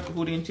you what,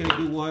 who didn't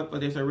tell you what,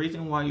 but there's a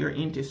reason why you're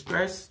in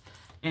distress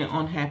and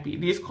unhappy.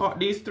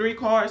 These 3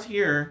 cards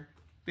here,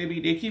 baby,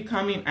 they keep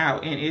coming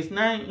out. And it's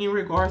not in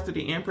regards to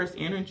the Empress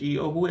energy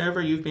or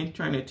whoever you've been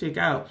trying to take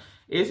out.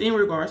 It's in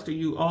regards to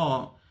you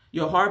all.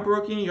 You're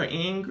heartbroken, you're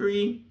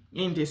angry,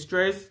 in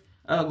distress,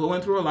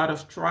 going through a lot of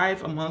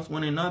strife amongst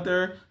one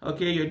another.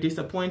 Okay, you're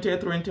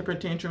disappointed, throwing temper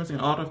tantrums and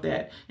all of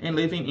that, and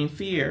living in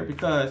fear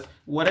because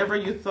whatever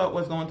you thought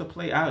was going to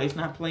play out is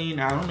not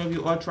playing out. I don't know if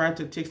you all tried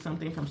to take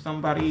something from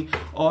somebody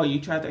or you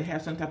tried to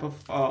have some type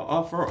of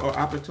offer or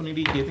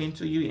opportunity given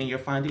to you and you're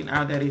finding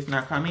out that it's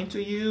not coming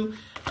to you.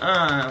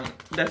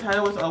 That's how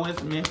it was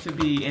always meant to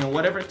be. And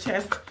whatever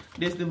test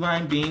this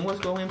divine being was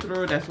going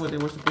through, that's what they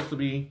were supposed to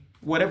be.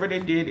 Whatever they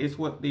did is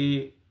what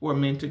they were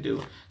meant to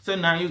do. So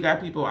now you got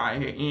people out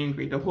here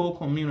angry, the whole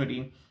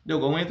community. They're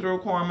going through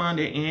karma,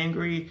 they're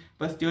angry,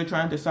 but still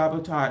trying to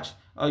sabotage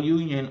a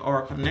union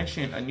or a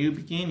connection, a new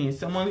beginning.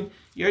 Someone,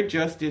 your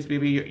justice,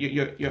 baby,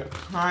 your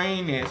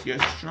kindness, your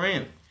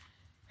strength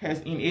has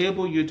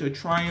enabled you to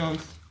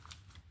triumph.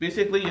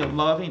 Basically, your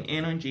loving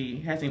energy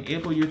has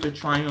enabled you to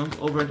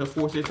triumph over the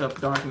forces of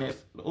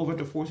darkness, over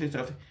the forces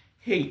of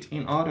hate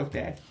and all of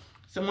that.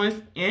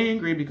 Someone's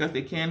angry because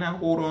they cannot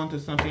hold on to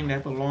something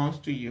that belongs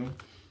to you.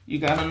 You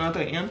got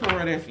another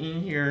emperor that's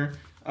in here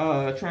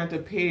trying to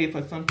pay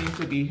for something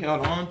to be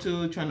held on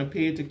to, trying to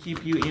pay to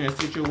keep you in a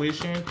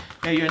situation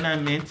that you're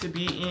not meant to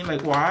be in.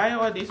 Like, why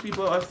are these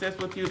people obsessed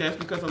with you? That's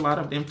because a lot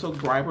of them took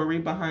bribery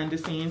behind the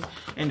scenes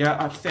and they're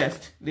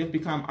obsessed. They've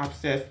become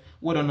obsessed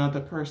with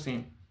another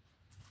person.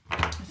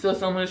 So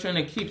someone is trying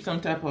to keep some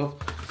type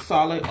of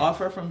solid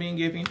offer from being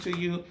given to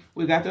you.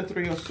 We got the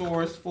 3 of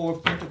Swords, 4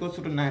 of Pentacles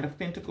to the Knight of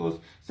Pentacles.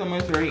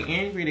 Someone's very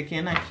angry. They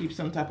cannot keep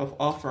some type of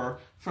offer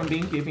from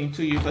being given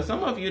to you. For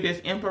some of you, this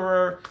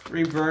Emperor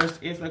reverse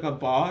is like a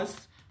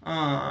boss.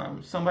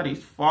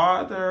 Somebody's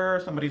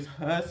father, somebody's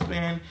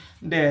husband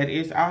that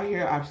is out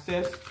here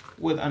obsessed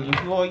with an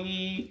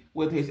employee,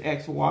 with his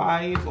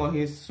ex-wife or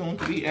his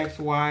soon-to-be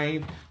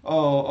ex-wife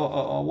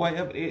or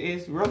whatever. It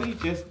is really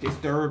just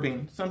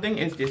disturbing. Something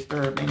is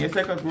disturbing. It's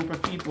like a group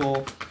of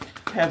people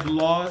have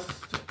lost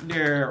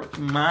their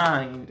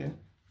mind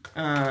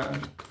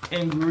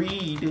and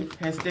greed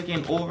has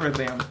taken over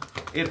them.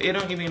 It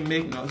don't even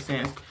make no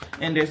sense.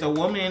 And there's a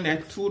woman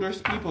that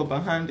tutors people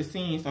behind the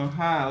scenes on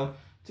how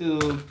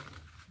to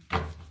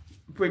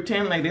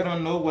pretend like they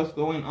don't know what's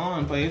going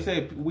on. But it's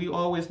like we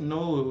always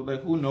know,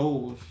 like, who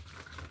knows?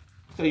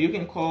 So you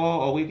can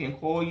call or we can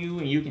call you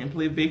and you can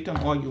play victim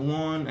all you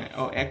want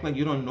or act like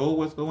you don't know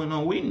what's going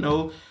on. We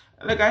know.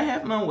 Like, I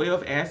have my way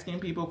of asking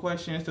people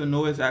questions to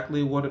know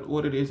exactly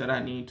what it is that I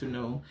need to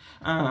know.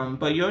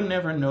 But you'll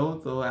never know,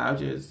 though.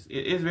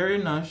 It's very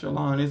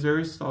nonchalant. It's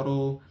very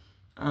subtle.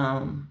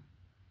 And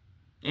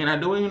I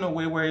do it in a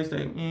way where it's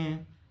like,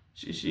 man,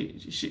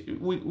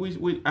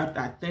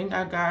 I think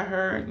I got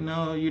her.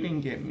 No, you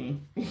didn't get me.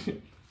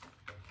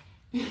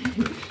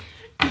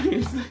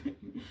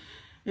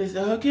 It's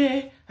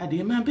okay. I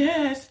did my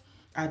best.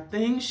 I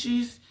think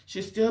she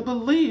still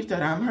believes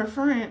that I'm her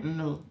friend.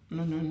 No.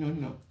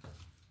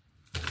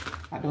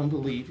 I don't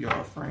believe you're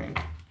a friend.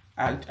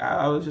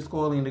 I was just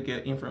calling to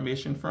get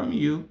information from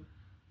you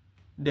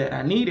that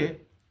I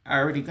needed. I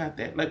already got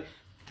that. Like,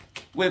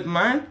 with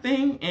my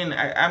thing, and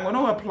I'm going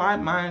to apply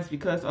mine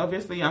because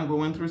obviously I'm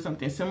going through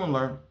something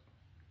similar.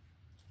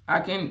 I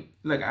can,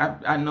 like,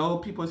 I know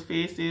people's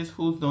faces,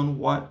 who's done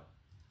what,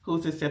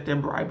 who's accepted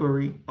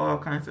bribery, all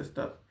kinds of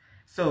stuff.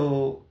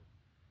 So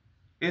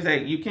it's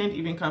like you can't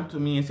even come to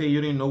me and say you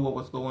didn't know what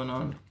was going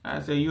on.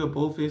 I say you're a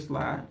bullface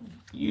lie.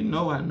 You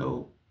know I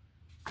know.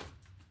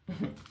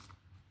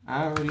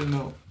 I already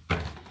know.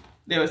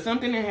 There was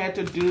something that had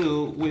to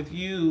do with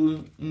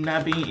you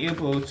not being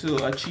able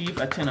to achieve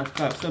a 10 of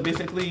Cups. So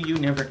basically, you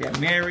never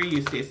get married.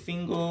 You stay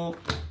single.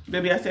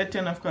 Baby, I said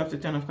 10 of Cups. The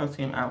 10 of Cups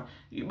came out.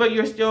 But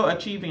you're still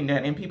achieving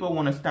that, and people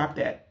want to stop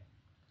that.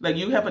 Like,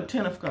 you have a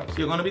 10 of Cups.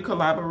 You're going to be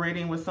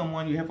collaborating with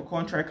someone. You have a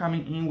contract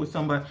coming in with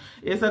somebody.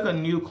 It's like a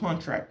new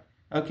contract,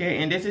 okay?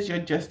 And this is your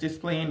justice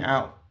playing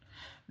out.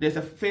 There's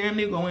a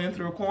family going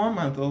through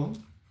karma, though.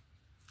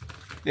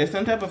 There's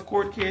some type of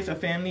court case a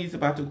family is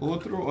about to go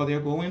through or they're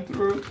going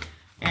through.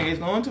 And it's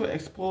going to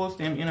expose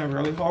them in a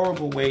really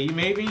horrible way. You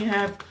maybe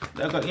have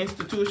like an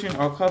institution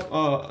or a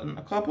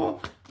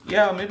couple.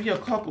 Yeah, maybe a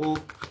couple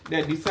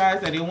that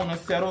decides that they want to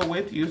settle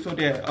with you so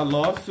that a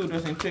lawsuit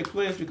doesn't take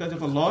place. Because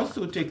if a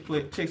lawsuit takes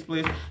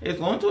place, it's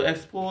going to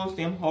expose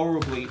them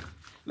horribly.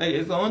 Like,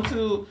 it's going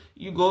to,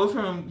 you go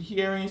from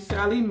hearing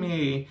Sally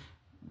Mae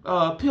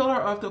pillar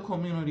of the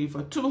community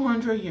for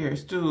 200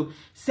 years. To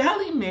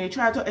Sally Mae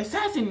tried to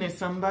assassinate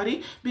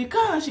somebody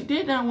because she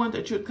did not want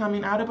the truth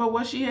coming out about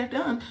what she had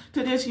done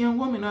to this young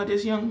woman or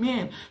this young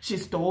man. She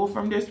stole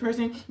from this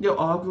person. They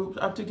all grouped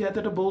up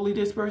together to bully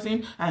this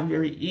person. I'm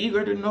very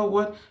eager to know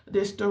what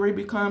this story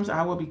becomes.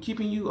 I will be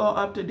keeping you all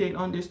up to date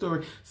on this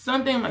story.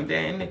 Something like that.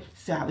 And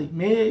Sally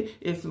Mae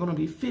is going to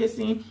be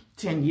facing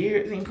 10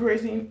 years in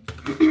prison.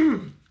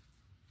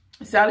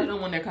 Sally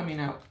don't want that coming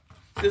out.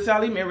 So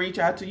Sally may reach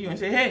out to you and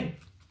say, hey,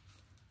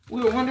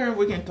 we were wondering if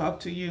we can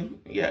talk to you.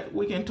 Yeah,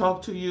 we can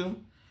talk to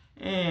you.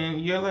 And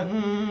you're like,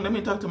 let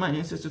me talk to my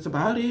ancestors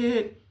about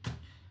it.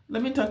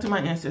 Let me talk to my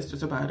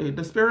ancestors about it.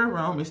 The spirit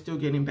realm is still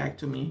getting back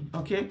to me,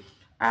 okay?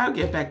 I'll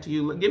get back to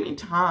you. Give me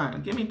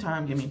time. Give me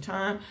time. Give me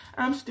time.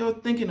 I'm still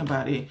thinking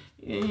about it.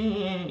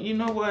 And you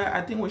know what?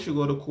 I think we should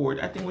go to court.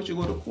 I think we should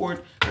go to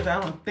court because I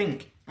don't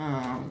think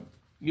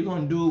you're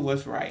going to do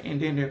what's right.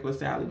 And then there goes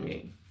Sally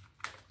Mae.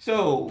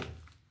 So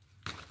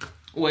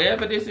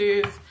whatever this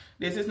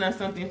is not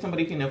something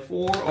somebody can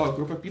afford or a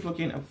group of people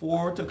can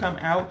afford to come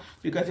out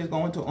because it's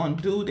going to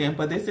undo them.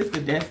 But this is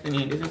the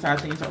destiny. This is how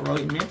things are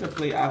really meant to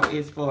play out,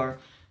 is for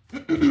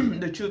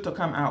the truth to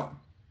come out.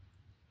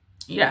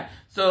 Yeah.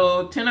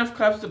 So 10 of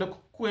Cups to the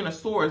Queen of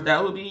Swords.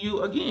 That will be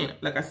you again.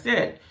 Like I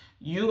said,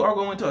 you are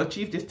going to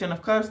achieve this 10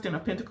 of Cups, 10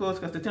 of Pentacles,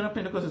 because the 10 of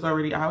Pentacles is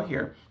already out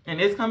here. And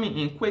it's coming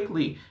in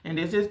quickly. And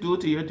this is due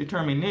to your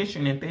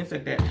determination and things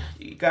like that.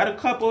 You got a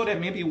couple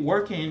that may be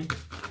working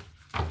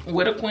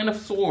with a Queen of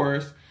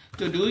Swords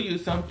to do you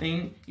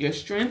something. Your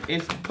strength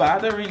is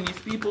bothering these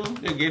people.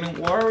 They're getting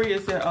worried.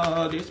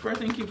 This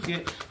person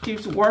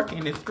keeps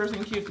working. This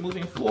person keeps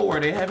moving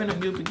forward. They're having a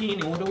new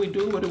beginning. What do we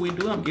do? What do we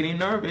do? I'm getting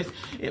nervous.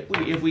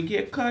 If we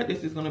get cut,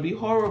 this is going to be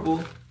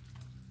horrible.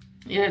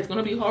 Yeah, it's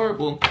going to be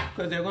horrible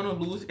because they're going to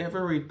lose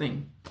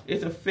everything.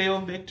 It's a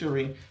failed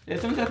victory.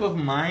 There's some type of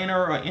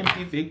minor or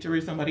empty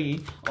victory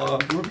somebody or a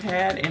group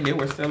had and they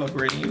were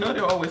celebrating. You know,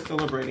 they're always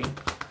celebrating.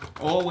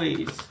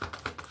 Always.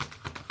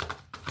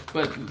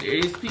 But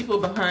there's people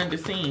behind the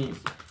scenes.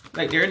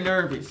 Like, they're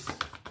nervous.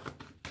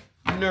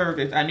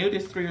 Nervous. I knew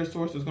this 3 of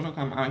Swords was going to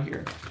come out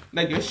here.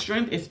 Like, your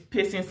strength is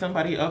pissing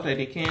somebody off that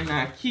they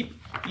cannot keep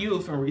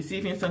you from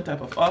receiving some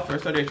type of offer.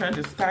 So they're trying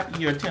to stop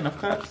your 10 of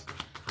Cups.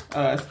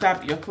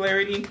 Stop your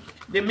clarity.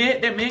 There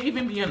may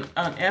even be an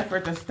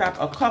effort to stop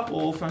a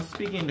couple from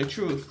speaking the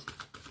truth.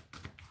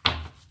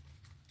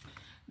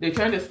 They're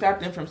trying to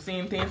stop them from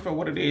seeing things for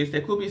what it is.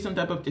 There could be some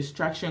type of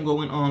distraction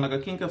going on, like a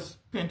King of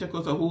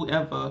Pentacles or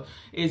whoever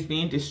is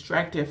being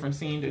distracted from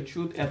seeing the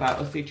truth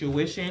about a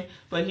situation.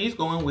 But he's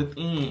going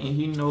within and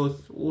he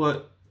knows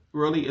what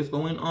really is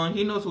going on.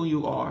 He knows who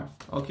you are,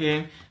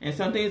 okay? And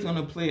something is going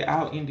to play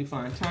out in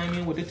divine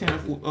timing with the 10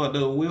 of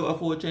the Wheel of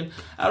Fortune.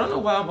 I don't know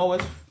why I'm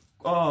always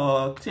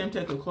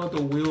tempted to call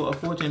the Wheel of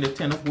Fortune the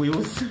 10 of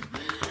Wheels.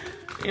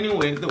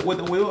 Anyway, with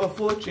the Wheel of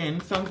Fortune,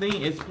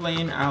 something is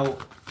playing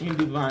out in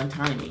divine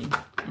timing,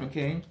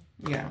 okay?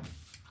 Yeah.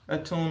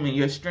 Attunement.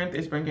 Your strength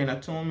is bringing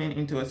attunement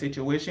into a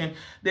situation.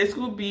 This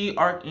could be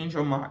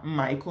Archangel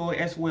Michael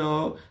as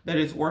well that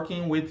is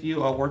working with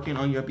you or working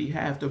on your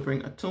behalf to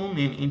bring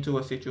attunement into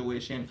a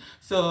situation.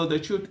 So the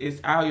truth is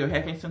out. You're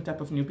having some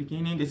type of new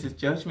beginning. This is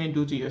judgment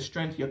due to your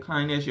strength, your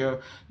kindness, your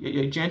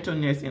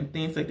gentleness and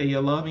things like that,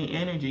 your loving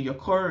energy, your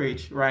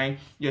courage, right?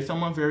 You're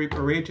someone very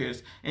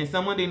courageous and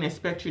someone didn't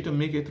expect you to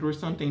make it through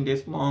something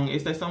this long.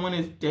 It's like someone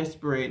is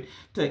desperate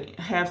to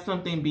have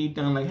something be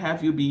done, like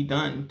have you be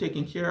done,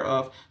 taken care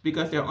of,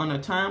 because they're on a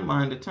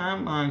timeline. The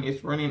timeline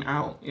is running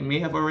out. It may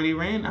have already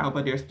ran out,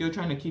 but they're still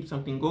trying to keep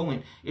something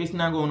going. It's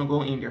not going to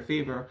go in their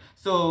favor.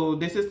 So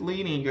this is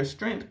leading your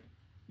strength,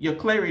 your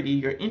clarity,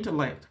 your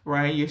intellect,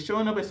 right? You're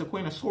showing up as a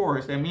Queen of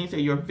Swords. That means that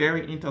you're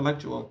very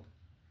intellectual.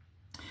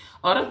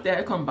 All of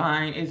that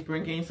combined is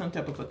bringing some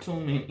type of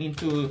attunement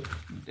into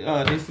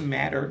this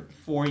matter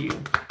for you.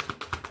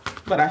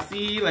 But I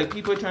see like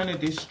people trying to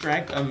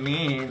distract a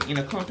man in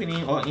a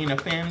company or in a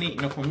family,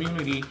 in a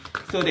community,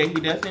 so that he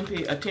doesn't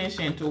pay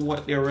attention to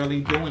what they're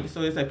really doing.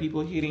 So it's like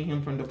people hitting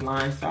him from the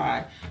blind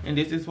side. And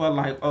this is what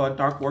like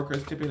dark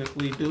workers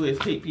typically do, is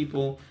hit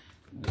people.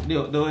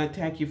 They'll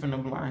attack you from the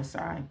blind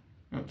side.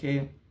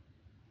 Okay.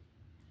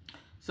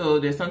 So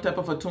there's some type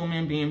of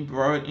attunement being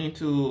brought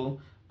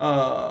into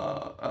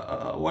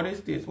what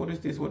is this? What is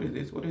this? What is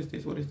this? What is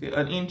this? What is this?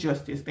 An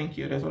injustice. Thank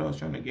you. That's what I was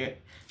trying to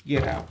get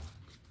out.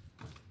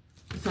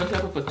 Some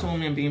type of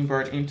attunement being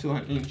brought into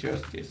an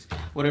injustice.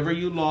 Whatever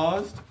you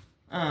lost,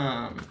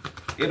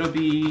 it'll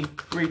be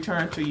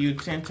returned to you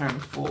 10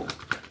 times full.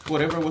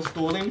 Whatever was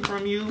stolen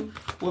from you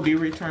will be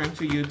returned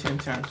to you 10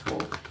 times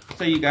full.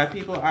 So you got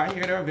people out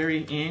here that are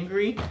very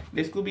angry.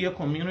 This could be a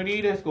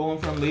community that's going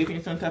from living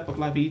some type of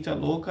la vida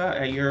loca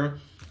at your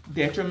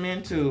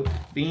detriment to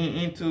being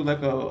into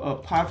like a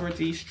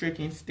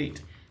poverty-stricken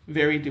state.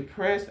 Very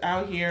depressed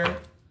out here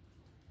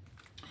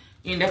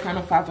in that kind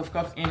of 5 of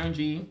Cups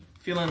energy.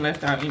 Feeling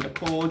left out in the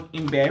cold,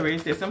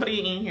 embarrassed. There's somebody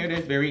in here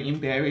that's very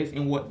embarrassed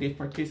in what they've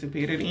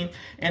participated in.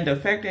 And the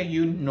fact that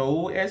you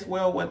know as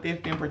well what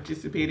they've been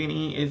participating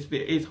in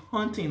is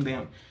haunting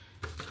them.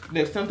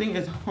 There's something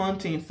is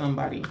haunting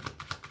somebody.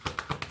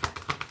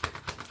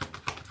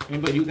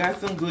 But you got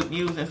some good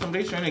news, and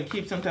somebody's trying to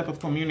keep some type of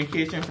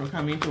communication from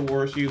coming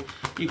towards you.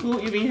 You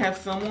could even have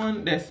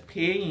someone that's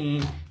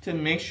paying to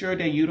make sure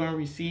that you don't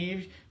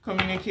receive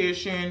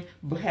communication,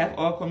 but have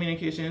all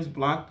communications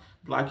blocked,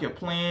 block your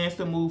plans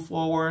to move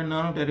forward.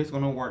 None of that is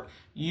going to work.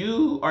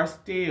 You are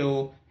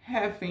still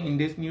having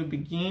this new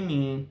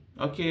beginning,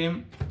 okay?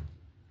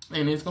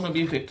 And it's going to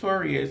be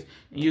victorious.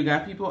 And you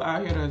got people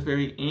out here that's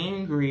very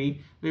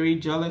angry, very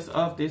jealous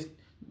of this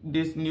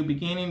new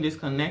beginning, this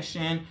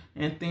connection,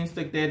 and things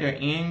like that. They're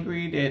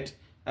angry that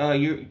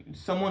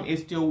someone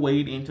is still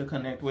waiting to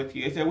connect with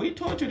you. It's that we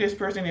told you this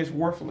person is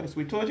worthless.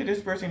 We told you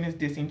this person is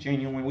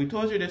disingenuous. We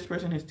told you this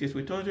person is this.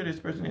 We told you this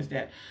person is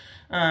that.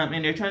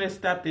 And they're trying to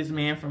stop this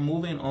man from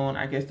moving on,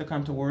 I guess, to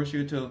come towards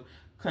you, to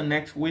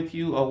connect with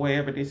you, or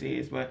whatever this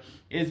is. But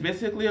it's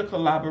basically a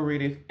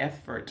collaborative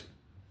effort.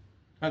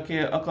 Okay,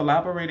 a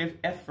collaborative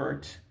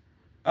effort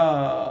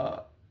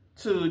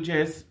to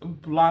just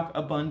block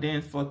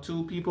abundance for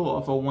two people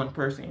or for one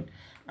person.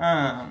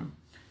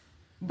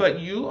 But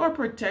you are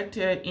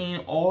protected in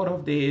all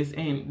of this,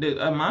 and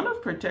the amount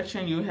of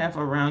protection you have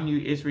around you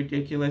is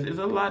ridiculous. There's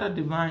a lot of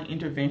divine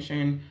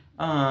intervention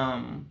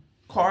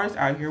cards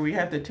out here. We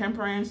have the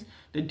Temperance,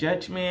 the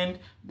Judgment,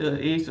 the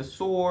Ace of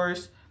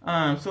Swords.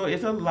 So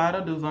it's a lot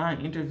of divine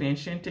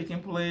intervention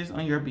taking place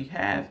on your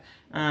behalf.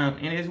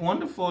 And it's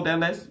wonderful that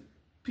lets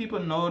people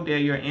know that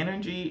your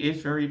energy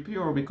is very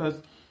pure,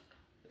 because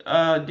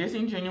a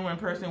disingenuous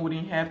person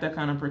wouldn't have that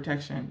kind of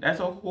protection. That's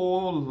a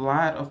whole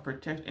lot of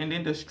protection. And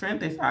then the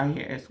strength is out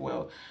here as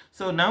well.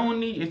 So not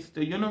only is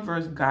the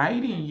universe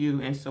guiding you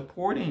and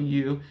supporting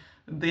you,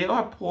 they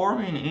are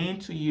pouring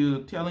into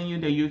you, telling you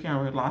that you can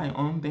rely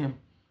on them.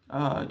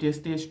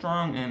 Just stay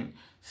strong and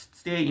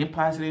stay in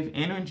positive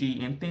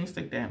energy and things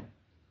like that.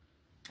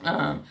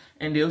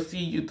 And they'll see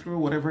you through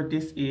whatever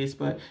this is.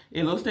 But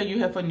it looks like you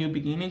have a new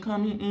beginning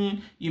coming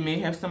in. You may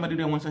have somebody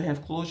that wants to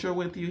have closure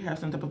with you, have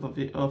some type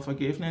of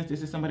forgiveness.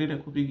 This is somebody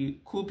that could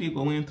be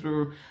going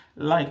through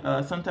like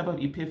some type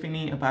of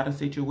epiphany about a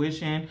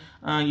situation.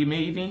 You may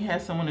even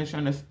have someone that's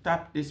trying to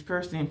stop this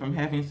person from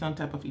having some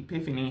type of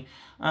epiphany.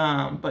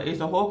 But it's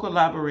a whole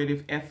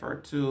collaborative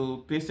effort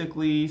to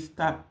basically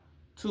stop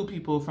two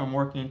people from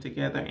working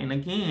together. And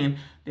again,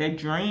 that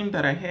dream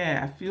that I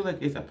had, I feel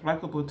like it's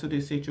applicable to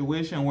this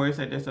situation, where it's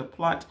like there's a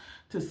plot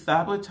to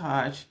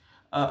sabotage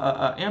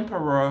a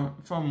emperor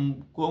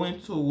from going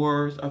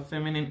towards a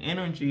feminine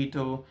energy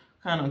to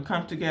kind of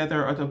come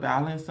together or to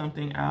balance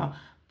something out.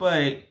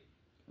 But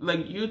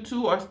like, you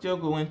two are still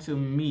going to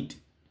meet.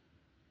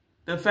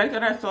 The fact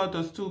that I saw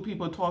those two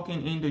people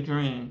talking in the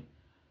dream,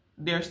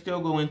 they're still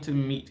going to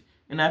meet.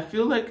 And I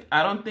feel like,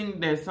 I don't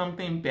think that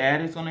something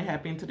bad is going to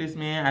happen to this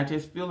man. I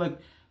just feel like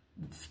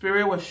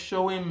Spirit was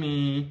showing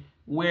me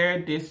where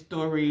this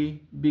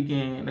story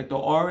began, like the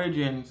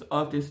origins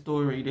of this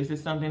story. This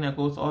is something that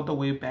goes all the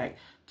way back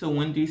to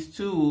when these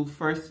two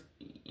first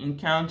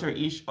encounter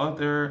each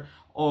other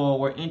or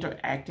were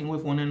interacting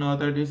with one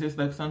another. This is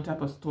like some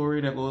type of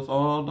story that goes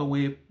all the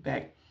way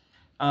back,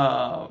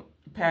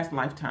 past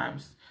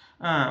lifetimes.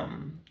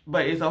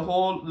 But it's a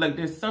whole, like,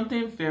 there's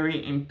something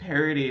very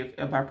imperative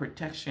about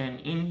protection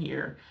in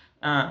here.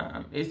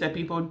 It's that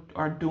people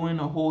are doing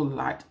a whole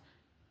lot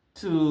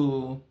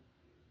to,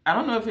 I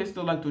don't know if it's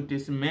to like to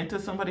dismantle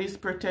somebody's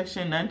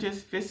protection, not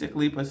just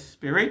physically, but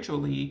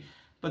spiritually,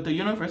 but the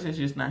universe is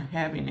just not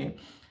having it.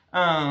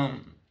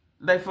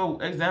 Like,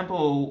 for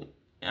example,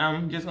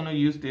 I'm just going to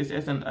use this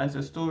as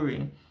a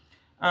story.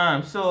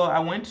 So I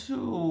went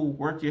to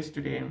work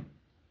yesterday.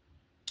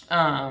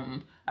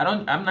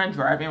 I'm not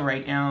driving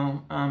right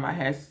now. I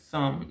had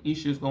some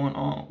issues going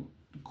on,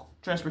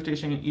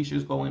 transportation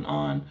issues going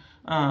on.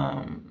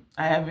 I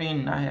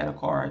haven't not had a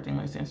car, I think,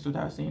 like since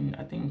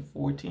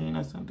 2014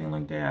 or something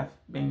like that. I've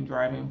been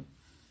driving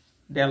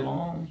that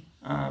long.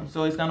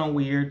 So it's kind of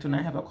weird to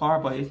not have a car,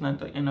 but it's not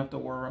the end of the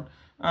world.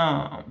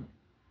 I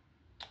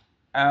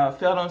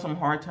fell on some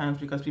hard times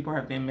because people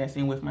have been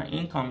messing with my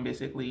income,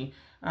 basically.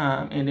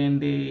 And then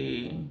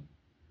they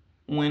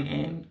went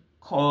and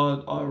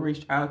called or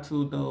reached out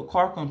to the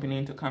car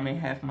company to come and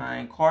have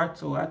my car.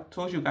 So I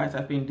told you guys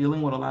I've been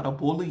dealing with a lot of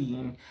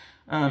bullying.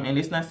 And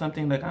it's not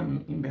something like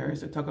I'm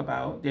embarrassed to talk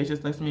about. That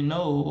just lets me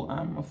know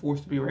I'm a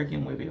force to be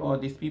reckoned with. All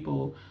these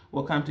people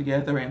will come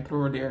together and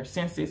throw their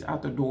senses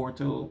out the door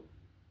to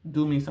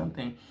do me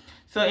something.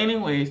 So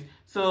anyways,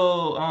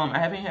 I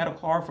haven't had a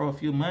car for a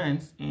few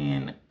months,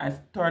 and I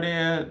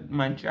started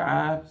my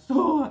job.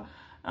 So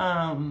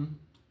I'm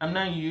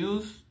not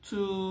used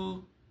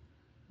to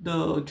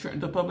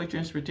the public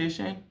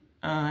transportation.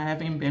 I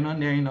haven't been on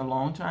there in a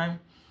long time.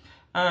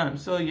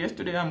 So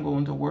yesterday I'm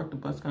going to work. The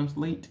bus comes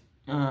late,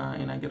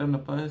 and I get on the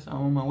bus. I'm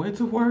on my way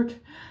to work.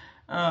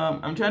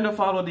 I'm trying to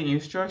follow the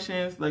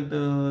instructions, like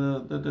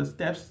the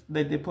steps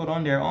that they put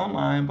on there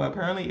online, but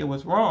apparently it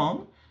was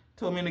wrong.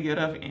 Told me to get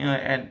up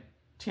at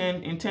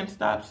 10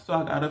 stops, so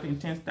I got up in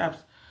 10 stops.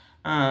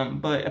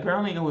 But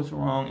apparently it was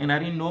wrong, and I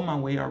didn't know my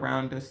way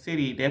around the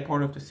city, that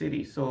part of the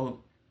city.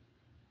 So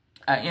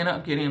I end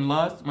up getting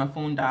lost. My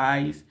phone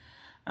dies.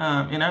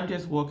 And I'm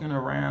just walking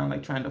around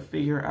like trying to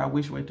figure out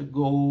which way to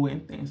go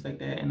and things like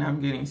that. And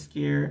I'm getting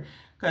scared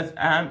because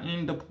I'm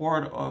in the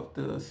part of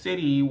the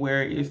city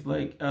where it's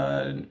like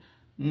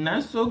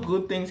not so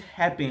good things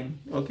happen.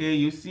 Okay,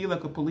 you see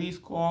like a police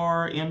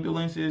car,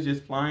 ambulances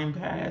just flying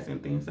past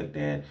and things like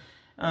that.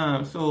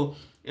 So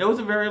it was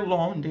a very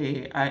long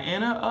day. I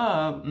ended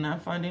up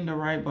not finding the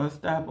right bus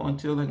stop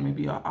until like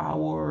maybe an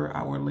hour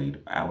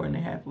later, hour and a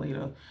half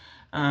later.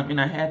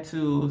 And I had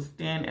to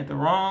stand at the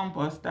wrong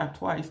bus stop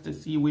twice to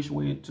see which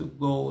way to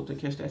go to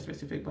catch that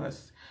specific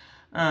bus.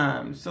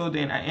 So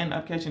then I ended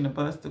up catching the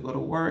bus to go to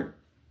work,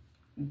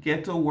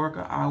 get to work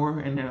an hour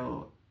and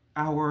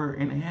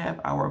a half,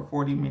 hour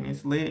 40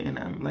 minutes late, and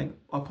I'm like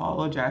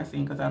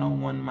apologizing because I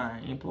don't want my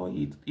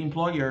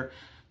employer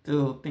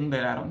to think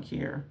that I don't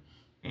care.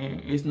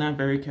 And it's not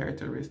very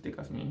characteristic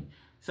of me.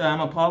 So I'm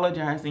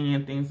apologizing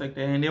and things like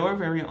that. And they were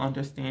very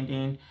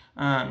understanding.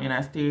 And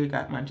I still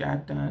got my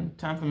job done.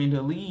 Time for me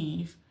to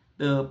leave.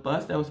 The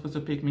bus that was supposed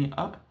to pick me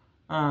up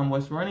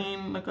was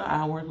running like an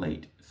hour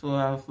late. So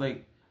I was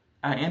like,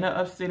 I ended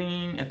up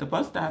sitting at the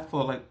bus stop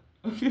for like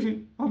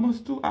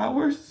almost 2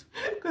 hours.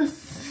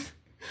 Because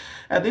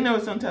I think there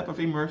was some type of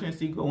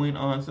emergency going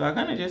on. So I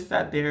kind of just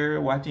sat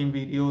there watching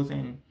videos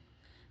and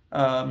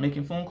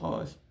making phone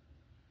calls.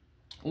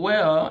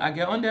 Well, I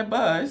get on that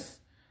bus,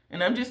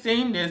 and I'm just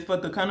saying this for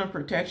the kind of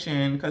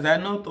protection, because I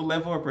know the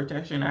level of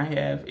protection I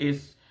have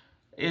is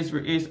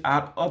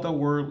out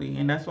otherworldly,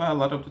 and that's why a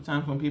lot of the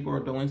times when people are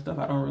doing stuff,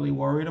 I don't really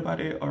worry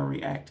about it or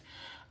react.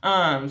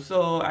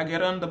 So I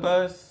get on the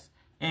bus,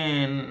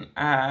 and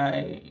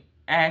I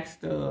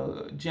asked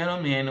the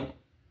gentleman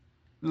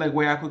like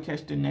where I could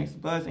catch the next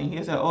bus, and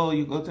he said, "Oh,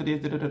 you go to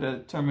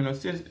this terminal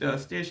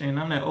station." And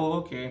I'm like, "Oh,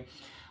 okay."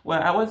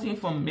 Well, I wasn't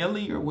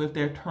familiar with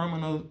their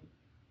terminal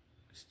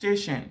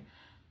station.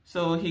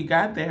 So he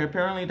got there.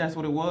 Apparently that's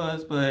what it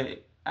was,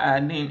 but I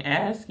didn't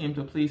ask him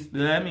to please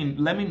let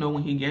me know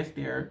when he gets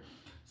there.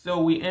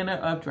 So we ended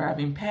up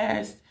driving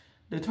past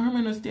the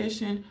terminal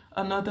station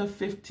another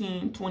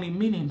 15-20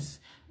 minutes.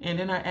 And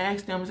then I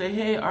asked him, say,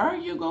 "Hey, are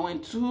you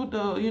going to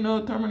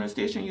the terminal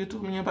station you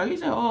told me about?" He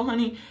said, "Oh,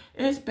 honey,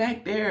 it's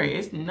back there.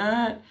 It's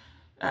not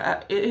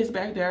it is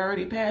back there. I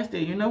already passed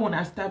it." When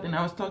I stopped and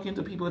I was talking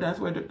to people, that's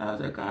where I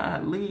was like,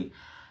 "God, Lee."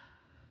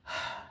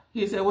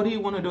 He said, "What do you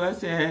want to do?" I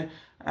said,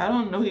 "I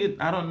don't know."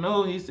 I don't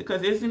know. He said,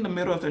 "Because it's in the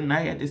middle of the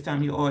night at this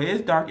time.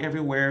 It's dark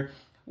everywhere.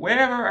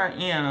 Wherever I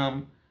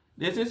am,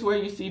 this is where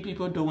you see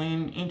people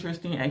doing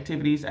interesting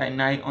activities at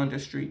night on the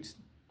streets.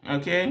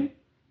 Okay?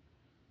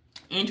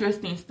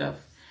 Interesting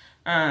stuff.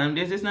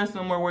 This is not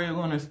somewhere where you're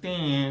going to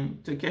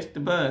stand to catch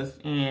the bus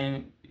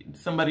and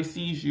somebody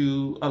sees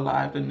you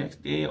alive the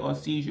next day or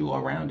sees you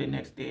around the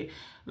next day.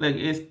 Like,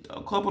 it's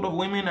a couple of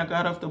women that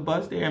got off the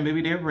bus there and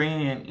maybe they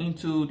ran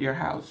into their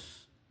house.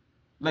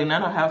 Like,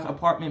 not a house,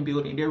 apartment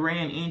building. They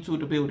ran into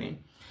the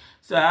building.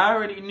 So I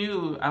already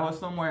knew I was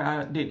somewhere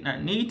I did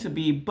not need to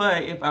be.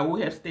 But if I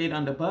would have stayed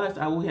on the bus,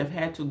 I would have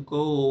had to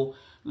go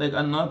like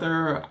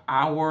another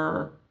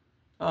hour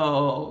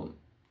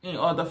in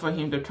order for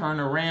him to turn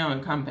around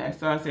and come back.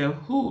 So I said,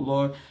 "Who,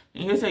 Lord?"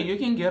 And he said, "You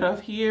can get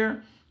off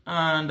here.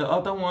 The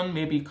other one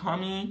may be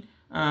coming.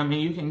 And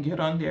you can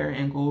get on there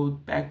and go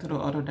back to the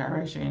other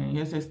direction." And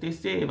he said, "Stay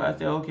safe." I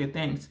said, "Okay,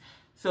 thanks."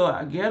 So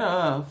I get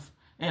off.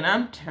 And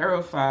I'm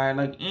terrified,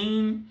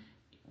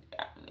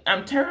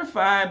 I'm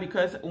terrified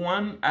because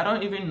one, I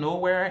don't even know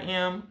where I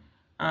am.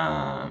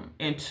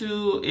 And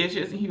two, it's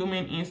just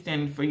human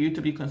instinct for you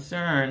to be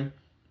concerned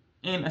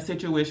in a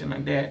situation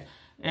like that.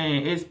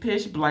 And it's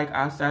pitch black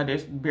outside.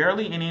 There's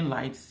barely any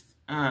lights.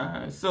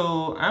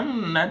 So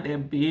I'm not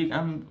that big.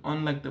 I'm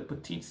on like the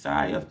petite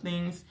side of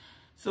things.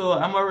 So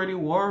I'm already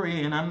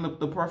worried, and I'm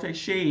the perfect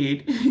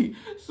shade.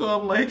 So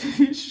I'm like,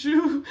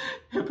 shoot,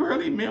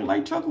 apparently men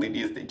like chocolate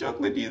these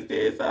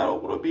days. So I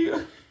don't want to be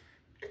a...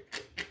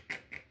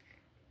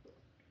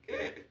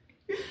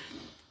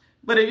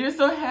 But it just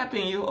so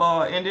happened, you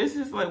all, and this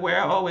is like where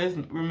I always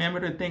remember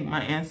to thank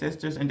my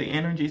ancestors and the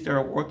energies that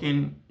are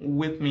working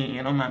with me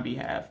and on my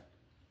behalf.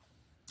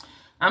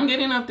 I'm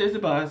getting off this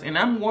bus, and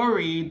I'm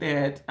worried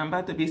that I'm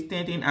about to be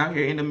standing out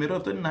here in the middle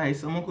of the night.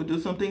 Someone could do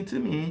something to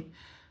me.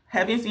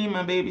 Haven't seen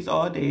my babies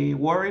all day,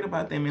 worried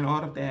about them and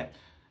all of that.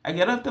 I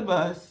get off the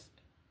bus,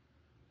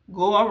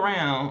 go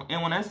around,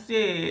 and when I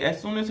say,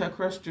 as soon as I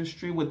crossed the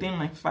street, within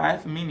like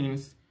 5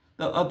 minutes,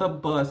 the other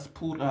bus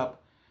pulled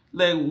up.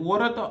 Like,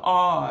 what are the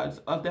odds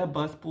of that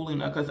bus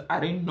pulling up? Because I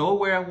didn't know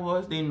where I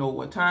was, didn't know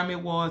what time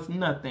it was,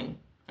 nothing.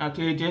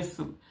 Okay,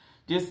 just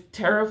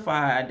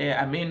terrified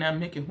that I may not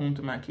make it home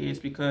to my kids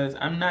because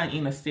I'm not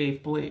in a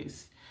safe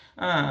place.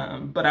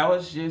 But I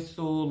was just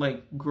so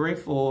like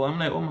grateful. I'm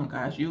like, oh my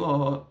gosh, you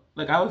all,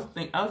 like I was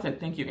like,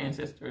 thank you,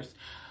 ancestors.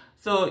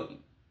 So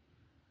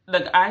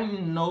like, I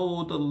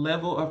know the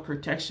level of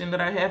protection that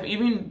I have,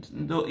 even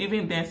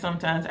then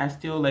sometimes I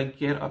still like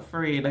get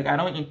afraid. Like, I'm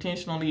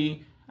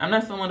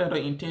not someone that'll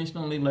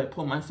intentionally like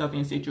put myself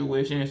in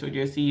situations or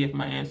just see if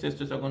my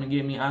ancestors are going to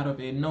get me out of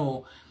it.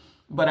 No,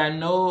 but I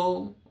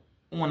know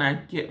when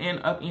I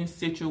end up in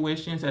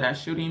situations that I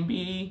shouldn't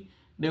be,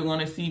 they're going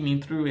to see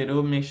me through it.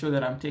 They'll make sure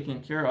that I'm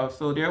taken care of.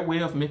 So their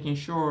way of making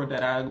sure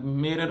that I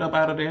made it up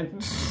out of that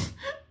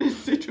this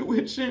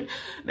situation,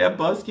 that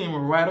bus came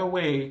right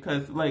away,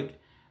 because like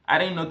I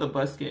didn't know the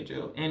bus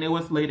schedule, and it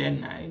was late at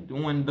night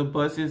when the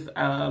buses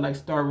like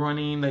start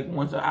running like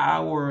once an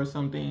hour or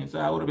something. So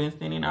I would have been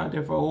standing out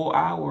there for a whole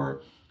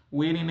hour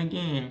waiting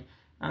again.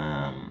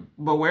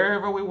 But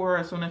wherever we were,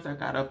 as soon as I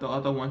got up, the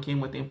other one came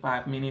within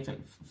 5 minutes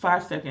and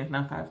 5 seconds,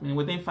 not 5 minutes.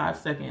 Within 5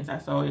 seconds, I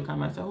saw it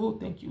come. I said, "Oh,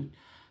 thank you,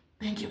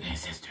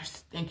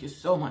 ancestors, thank you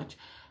so much."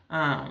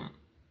 And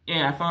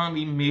I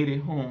finally made it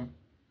home.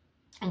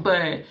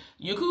 But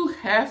you could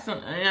have some,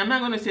 and I'm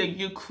not going to say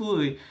you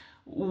could.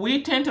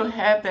 We tend to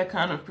have that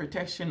kind of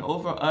protection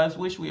over us,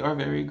 which we are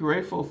very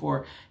grateful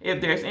for. If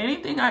there's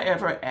anything I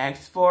ever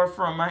ask for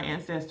from my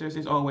ancestors,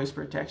 it's always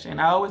protection.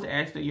 I always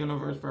ask the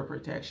universe for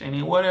protection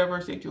in whatever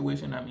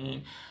situation I'm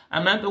in.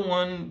 I'm not the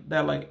one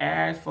that like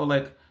asks for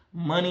like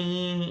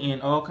money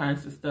and all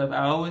kinds of stuff.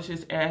 I always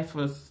just ask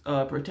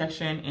for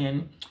protection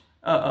and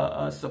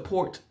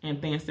support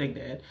and things like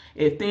that.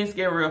 If things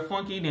get real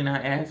funky, then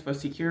I ask for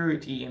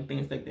security and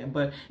things like that.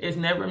 But it's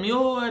never me,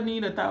 "Oh, I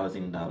need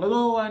 $1,000.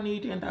 Oh, I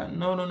need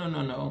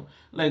 $10,000. No.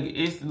 Like,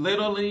 it's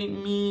literally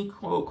me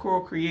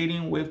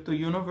co-creating with the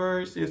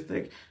universe. It's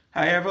like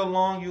however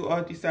long you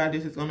all decide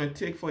this is going to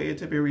take for it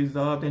to be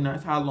resolved, and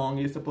that's how long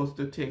it's supposed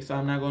to take. So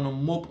I'm not going to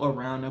mope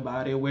around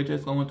about it. We're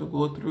just going to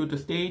go through the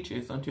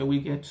stages until we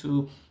get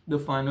to the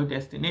final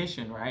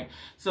destination, right?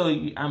 So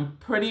I'm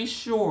pretty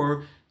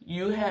sure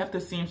you have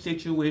the same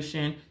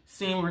situation,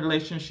 same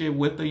relationship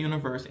with the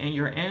universe and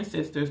your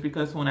ancestors,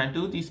 because when I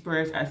do these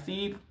prayers, I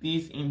see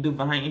these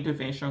divine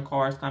intervention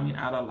cards coming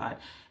out a lot.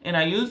 And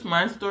I use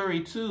my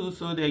story too,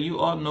 so that you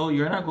all know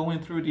you're not going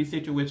through these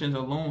situations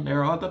alone.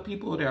 There are other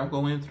people that are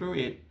going through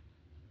it.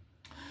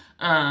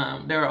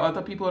 There are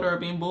other people that are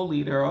being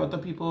bullied. There are other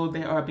people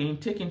that are being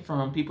taken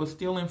from, people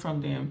stealing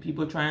from them,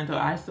 people trying to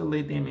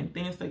isolate them and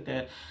things like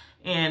that.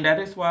 And that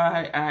is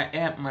why I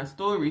add my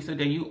story, so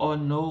that you all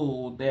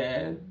know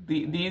that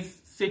these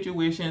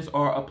situations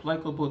are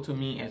applicable to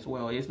me as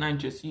well. It's not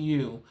just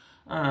you.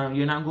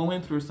 You're not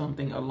going through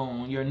something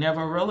alone. You're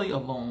never really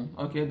alone.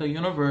 Okay, the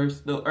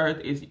universe, the earth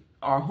is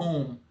our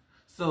home.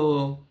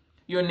 So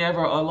you're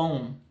never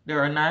alone. There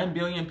are 9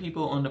 billion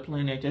people on the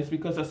planet. Just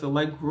because a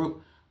select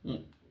group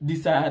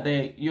decide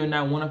that you're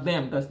not one of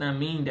them does not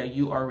mean that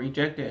you are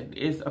rejected.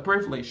 It's a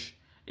privilege.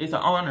 It's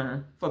an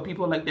honor for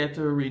people like that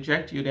to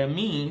reject you. That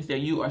means that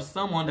you are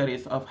someone that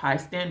is of high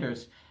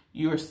standards.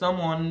 You are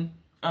someone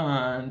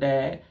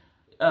that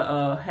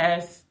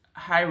is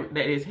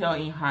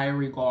held in high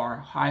regard,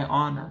 high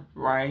honor,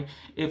 right?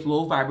 If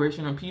low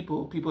vibrational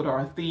people that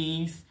are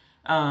thieves,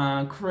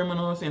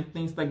 criminals and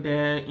things like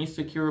that,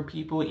 insecure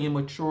people,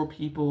 immature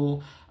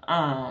people,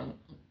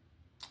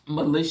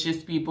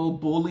 malicious people,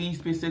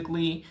 bullies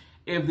basically,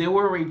 if they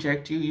will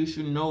reject you, you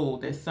should know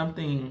that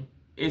something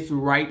is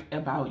right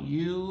about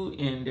you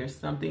and there's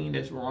something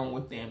that's wrong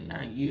with them,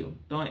 not you.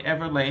 Don't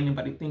ever let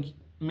anybody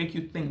make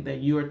you think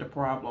that you're the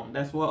problem.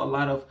 That's what a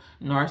lot of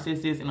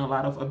narcissists and a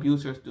lot of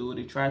abusers do.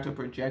 They try to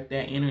project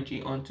that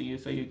energy onto you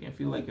so you can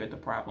feel like you're the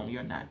problem.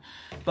 You're not.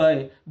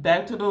 But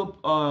back to the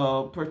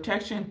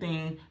protection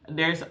thing,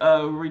 there's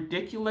a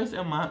ridiculous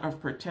amount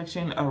of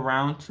protection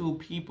around 2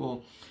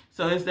 people.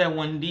 So it's that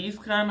when these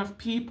kind of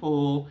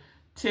people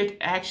take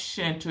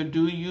action to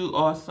do you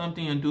or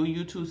something and do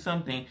you to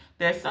something,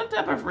 there's some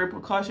type of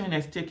repercussion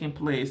that's taking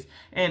place,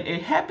 and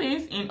it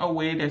happens in a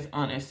way that's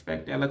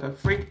unexpected. Like a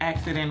freak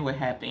accident will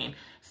happen,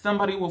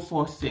 somebody will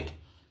fall sick,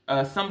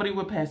 somebody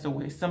will pass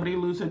away, somebody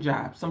lose a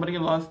job, somebody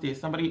lost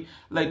this, somebody,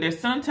 like there's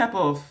some type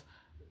of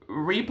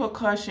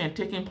repercussion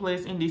taking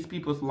place in these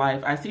people's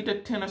life. I see the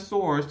 10 of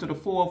Swords to the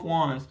 4 of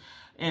Wands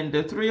and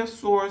the 3 of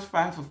Swords,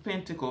 5 of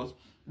Pentacles.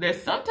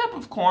 There's some type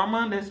of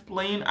karma that's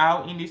playing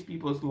out in these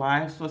people's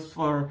lives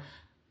for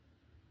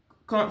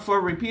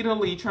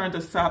repeatedly trying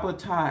to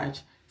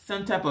sabotage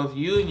some type of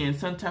union,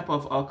 some type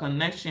of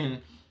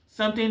connection,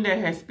 something that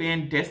has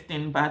been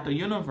destined by the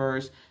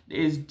universe.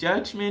 Is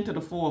Judgment to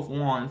the 4 of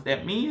Wands.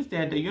 That means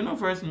that the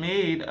universe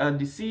made a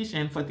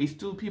decision for these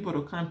 2 people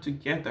to come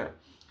together.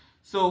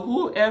 So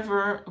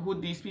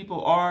who these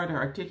people are that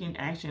are taking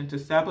action to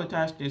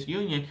sabotage this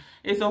union,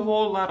 it's a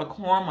whole lot of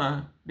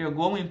karma they're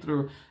going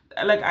through.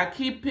 Like, I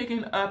keep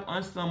picking up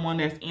on someone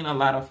that's in a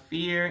lot of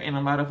fear and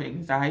a lot of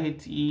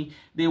anxiety.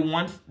 They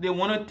want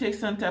to take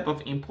some type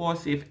of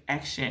impulsive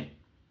action.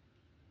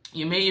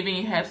 You may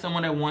even have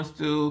someone that wants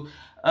to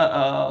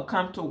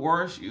come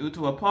towards you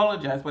to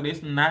apologize, but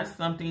it's not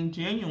something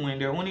genuine.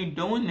 They're only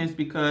doing this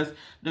because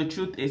the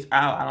truth is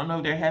out. I don't know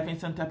if they're having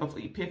some type of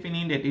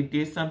epiphany that they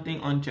did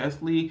something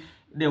unjustly.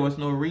 There was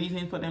no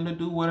reason for them to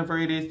do whatever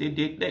it is they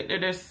did.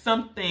 There's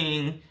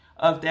something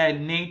of that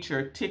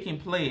nature taking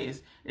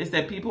place. Is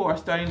that people are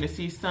starting to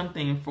see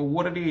something for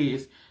what it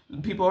is.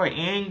 People are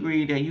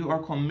angry that you are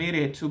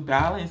committed to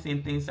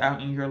balancing things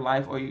out in your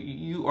life, or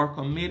you are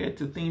committed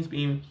to things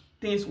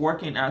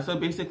working out. So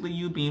basically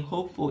you being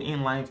hopeful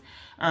in life,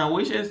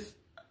 which is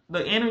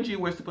the energy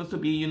we're supposed to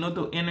be,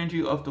 the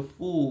energy of the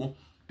Fool.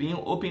 being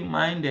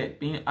open-minded,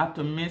 being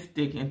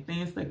optimistic, and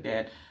things like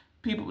that.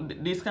 People,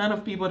 these kind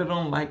of people, they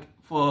don't like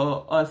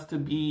for us to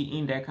be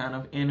in that kind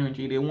of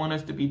energy. They want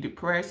us to be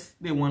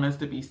depressed. They want us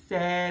to be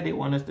sad. They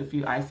want us to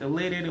feel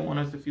isolated. They want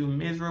us to feel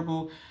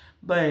miserable.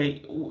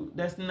 But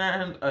that's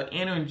not an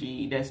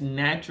energy that's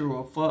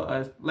natural for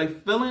us.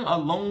 Like, feeling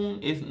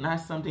alone is not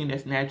something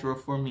that's natural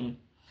for me.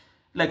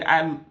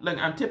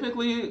 I'm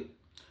typically,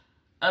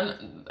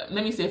 let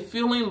me say,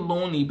 feeling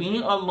lonely.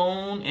 Being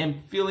alone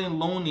and feeling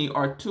lonely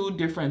are two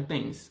different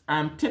things.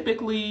 I'm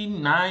typically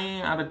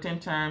 9 out of 10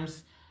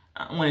 times,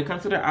 when it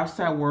comes to the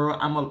outside world,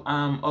 I'm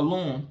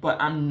alone,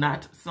 but I'm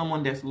not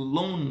someone that's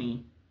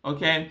lonely,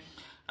 okay?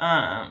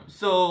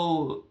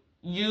 So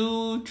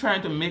you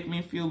trying to make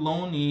me feel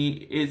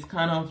lonely is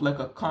kind of like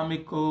a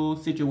comical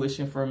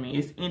situation for me.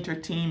 It's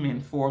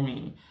entertainment for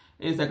me.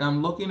 It's like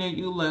I'm looking at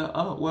you like,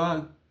 oh,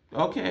 well,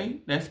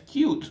 okay, that's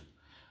cute.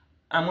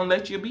 I'm gonna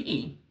let you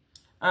be.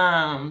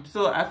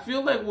 So I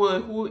feel like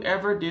with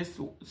whoever this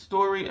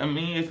story, I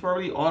mean, it's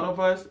probably all of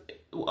us.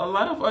 A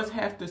lot of us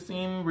have the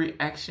same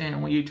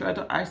reaction when you try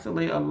to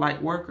isolate a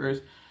light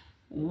workers.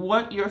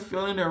 What you're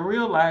feeling to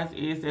realize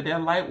is that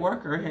light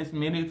worker has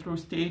made it through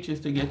stages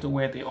to get to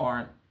where they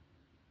are.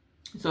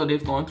 So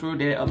they've gone through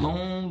their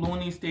alone,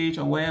 lonely stage,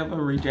 or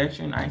whatever,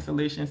 rejection,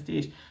 isolation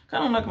stage.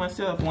 Kind of like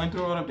myself, went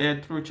through all of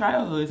that through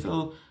childhood.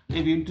 So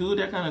if you do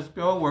that kind of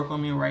spell work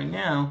on me right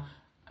now,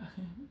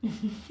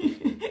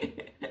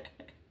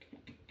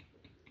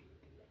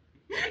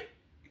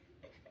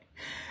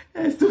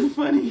 that's too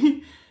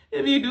funny.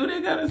 If you do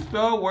that kind of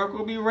spell work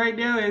with me right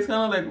now, it's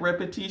kind of like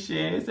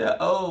repetition. It's like,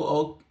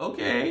 oh,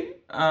 okay.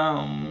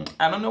 I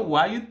don't know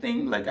why you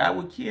think like I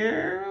would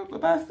care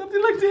about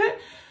something like that.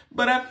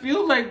 But I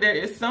feel like there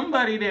is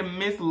somebody that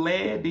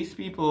misled these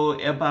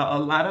people about a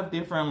lot of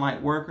different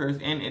light workers.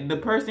 And the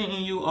person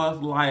in you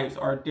all's lives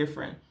are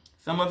different.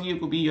 Some of you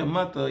could be your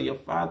mother, your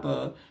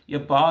father, your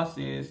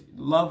bosses,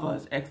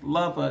 lovers,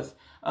 ex-lovers,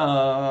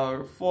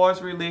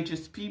 forced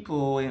religious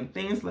people, and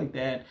things like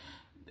that.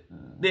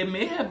 They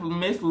may have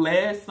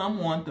misled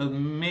someone to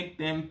make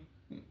them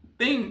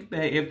think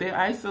that if they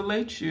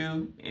isolate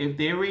you, if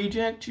they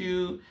reject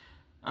you,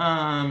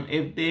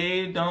 if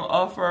they don't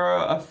offer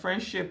a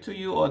friendship to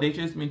you, or they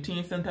just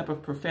maintain some type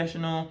of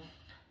professional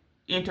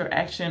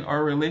interaction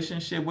or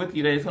relationship with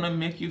you, that it's going to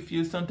make you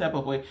feel some type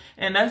of way.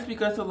 And that's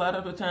because a lot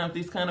of the times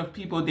these kind of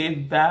people, they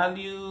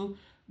value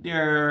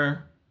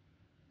their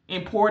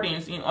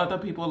importance in other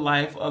people's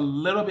life a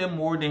little bit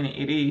more than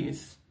it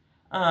is.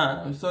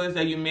 So it's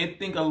that you may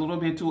think a little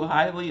bit too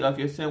highly of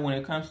yourself when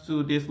it comes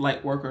to this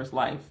light worker's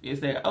life.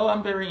 It's that, oh,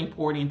 I'm very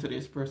important to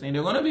this person.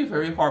 They're going to be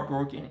very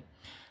heartbroken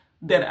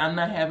that I'm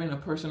not having a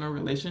personal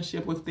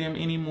relationship with them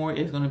anymore.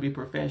 It's going to be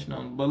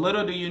professional. But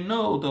little do you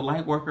know, the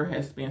light worker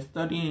has been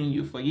studying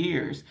you for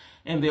years,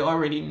 and they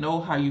already know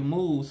how you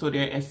move, so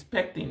they're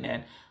expecting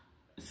that.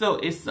 So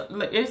it's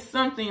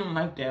something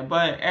like that.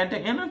 But at the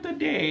end of the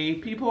day,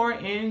 people are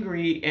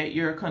angry at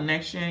your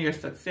connection, your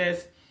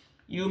success,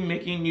 you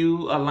making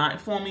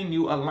forming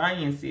new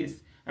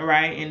alliances, all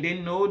right? And they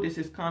know this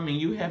is coming.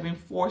 You having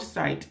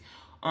foresight,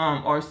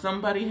 or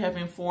somebody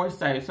having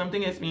foresight.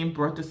 Something is being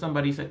brought to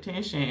somebody's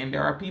attention, and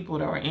there are people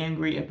that are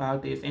angry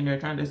about this, and they're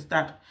trying to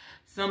stop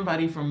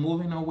somebody from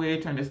moving away,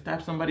 trying to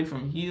stop somebody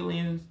from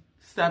healing,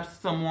 stop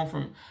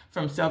someone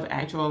from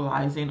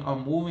self-actualizing or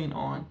moving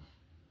on.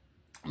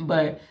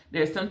 But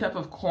there's some type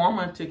of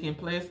karma taking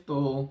place,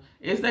 though.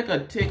 It's like a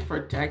tick for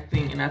tack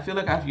thing, and I feel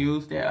like I've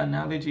used that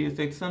analogy. It's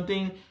like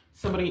something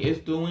somebody is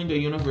doing, the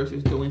universe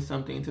is doing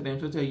something to them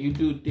to tell you,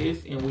 do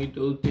this and we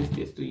do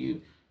this to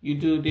you. You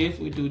do this,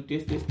 we do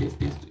this.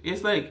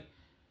 It's like,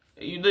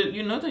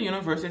 you know, the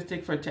universe is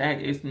tick for tack.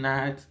 It's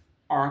not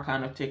our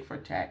kind of tick for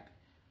tack.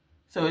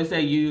 So it's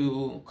that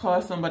you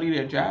cost somebody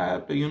their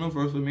job, the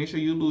universe will make sure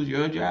you lose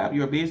your job,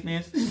 your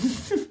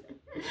business,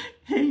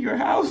 and your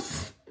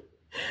house.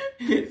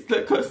 It's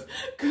because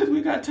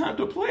we got time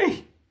to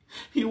play.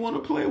 You want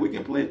to play, we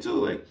can play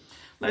too.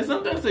 Like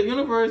sometimes the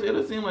universe,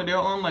 it'll seem like they're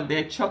on like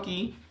that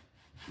Chucky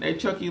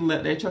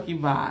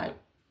vibe.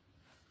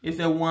 It's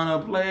a wanna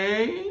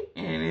play,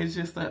 and it's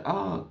just like,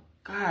 oh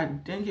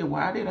God dang it,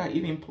 why did I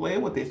even play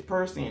with this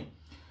person?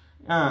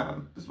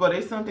 But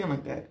it's something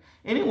like that.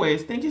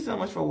 Anyways, thank you so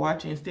much for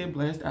watching. Stay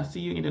blessed. I'll see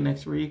you in the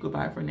next read.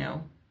 Goodbye for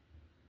now.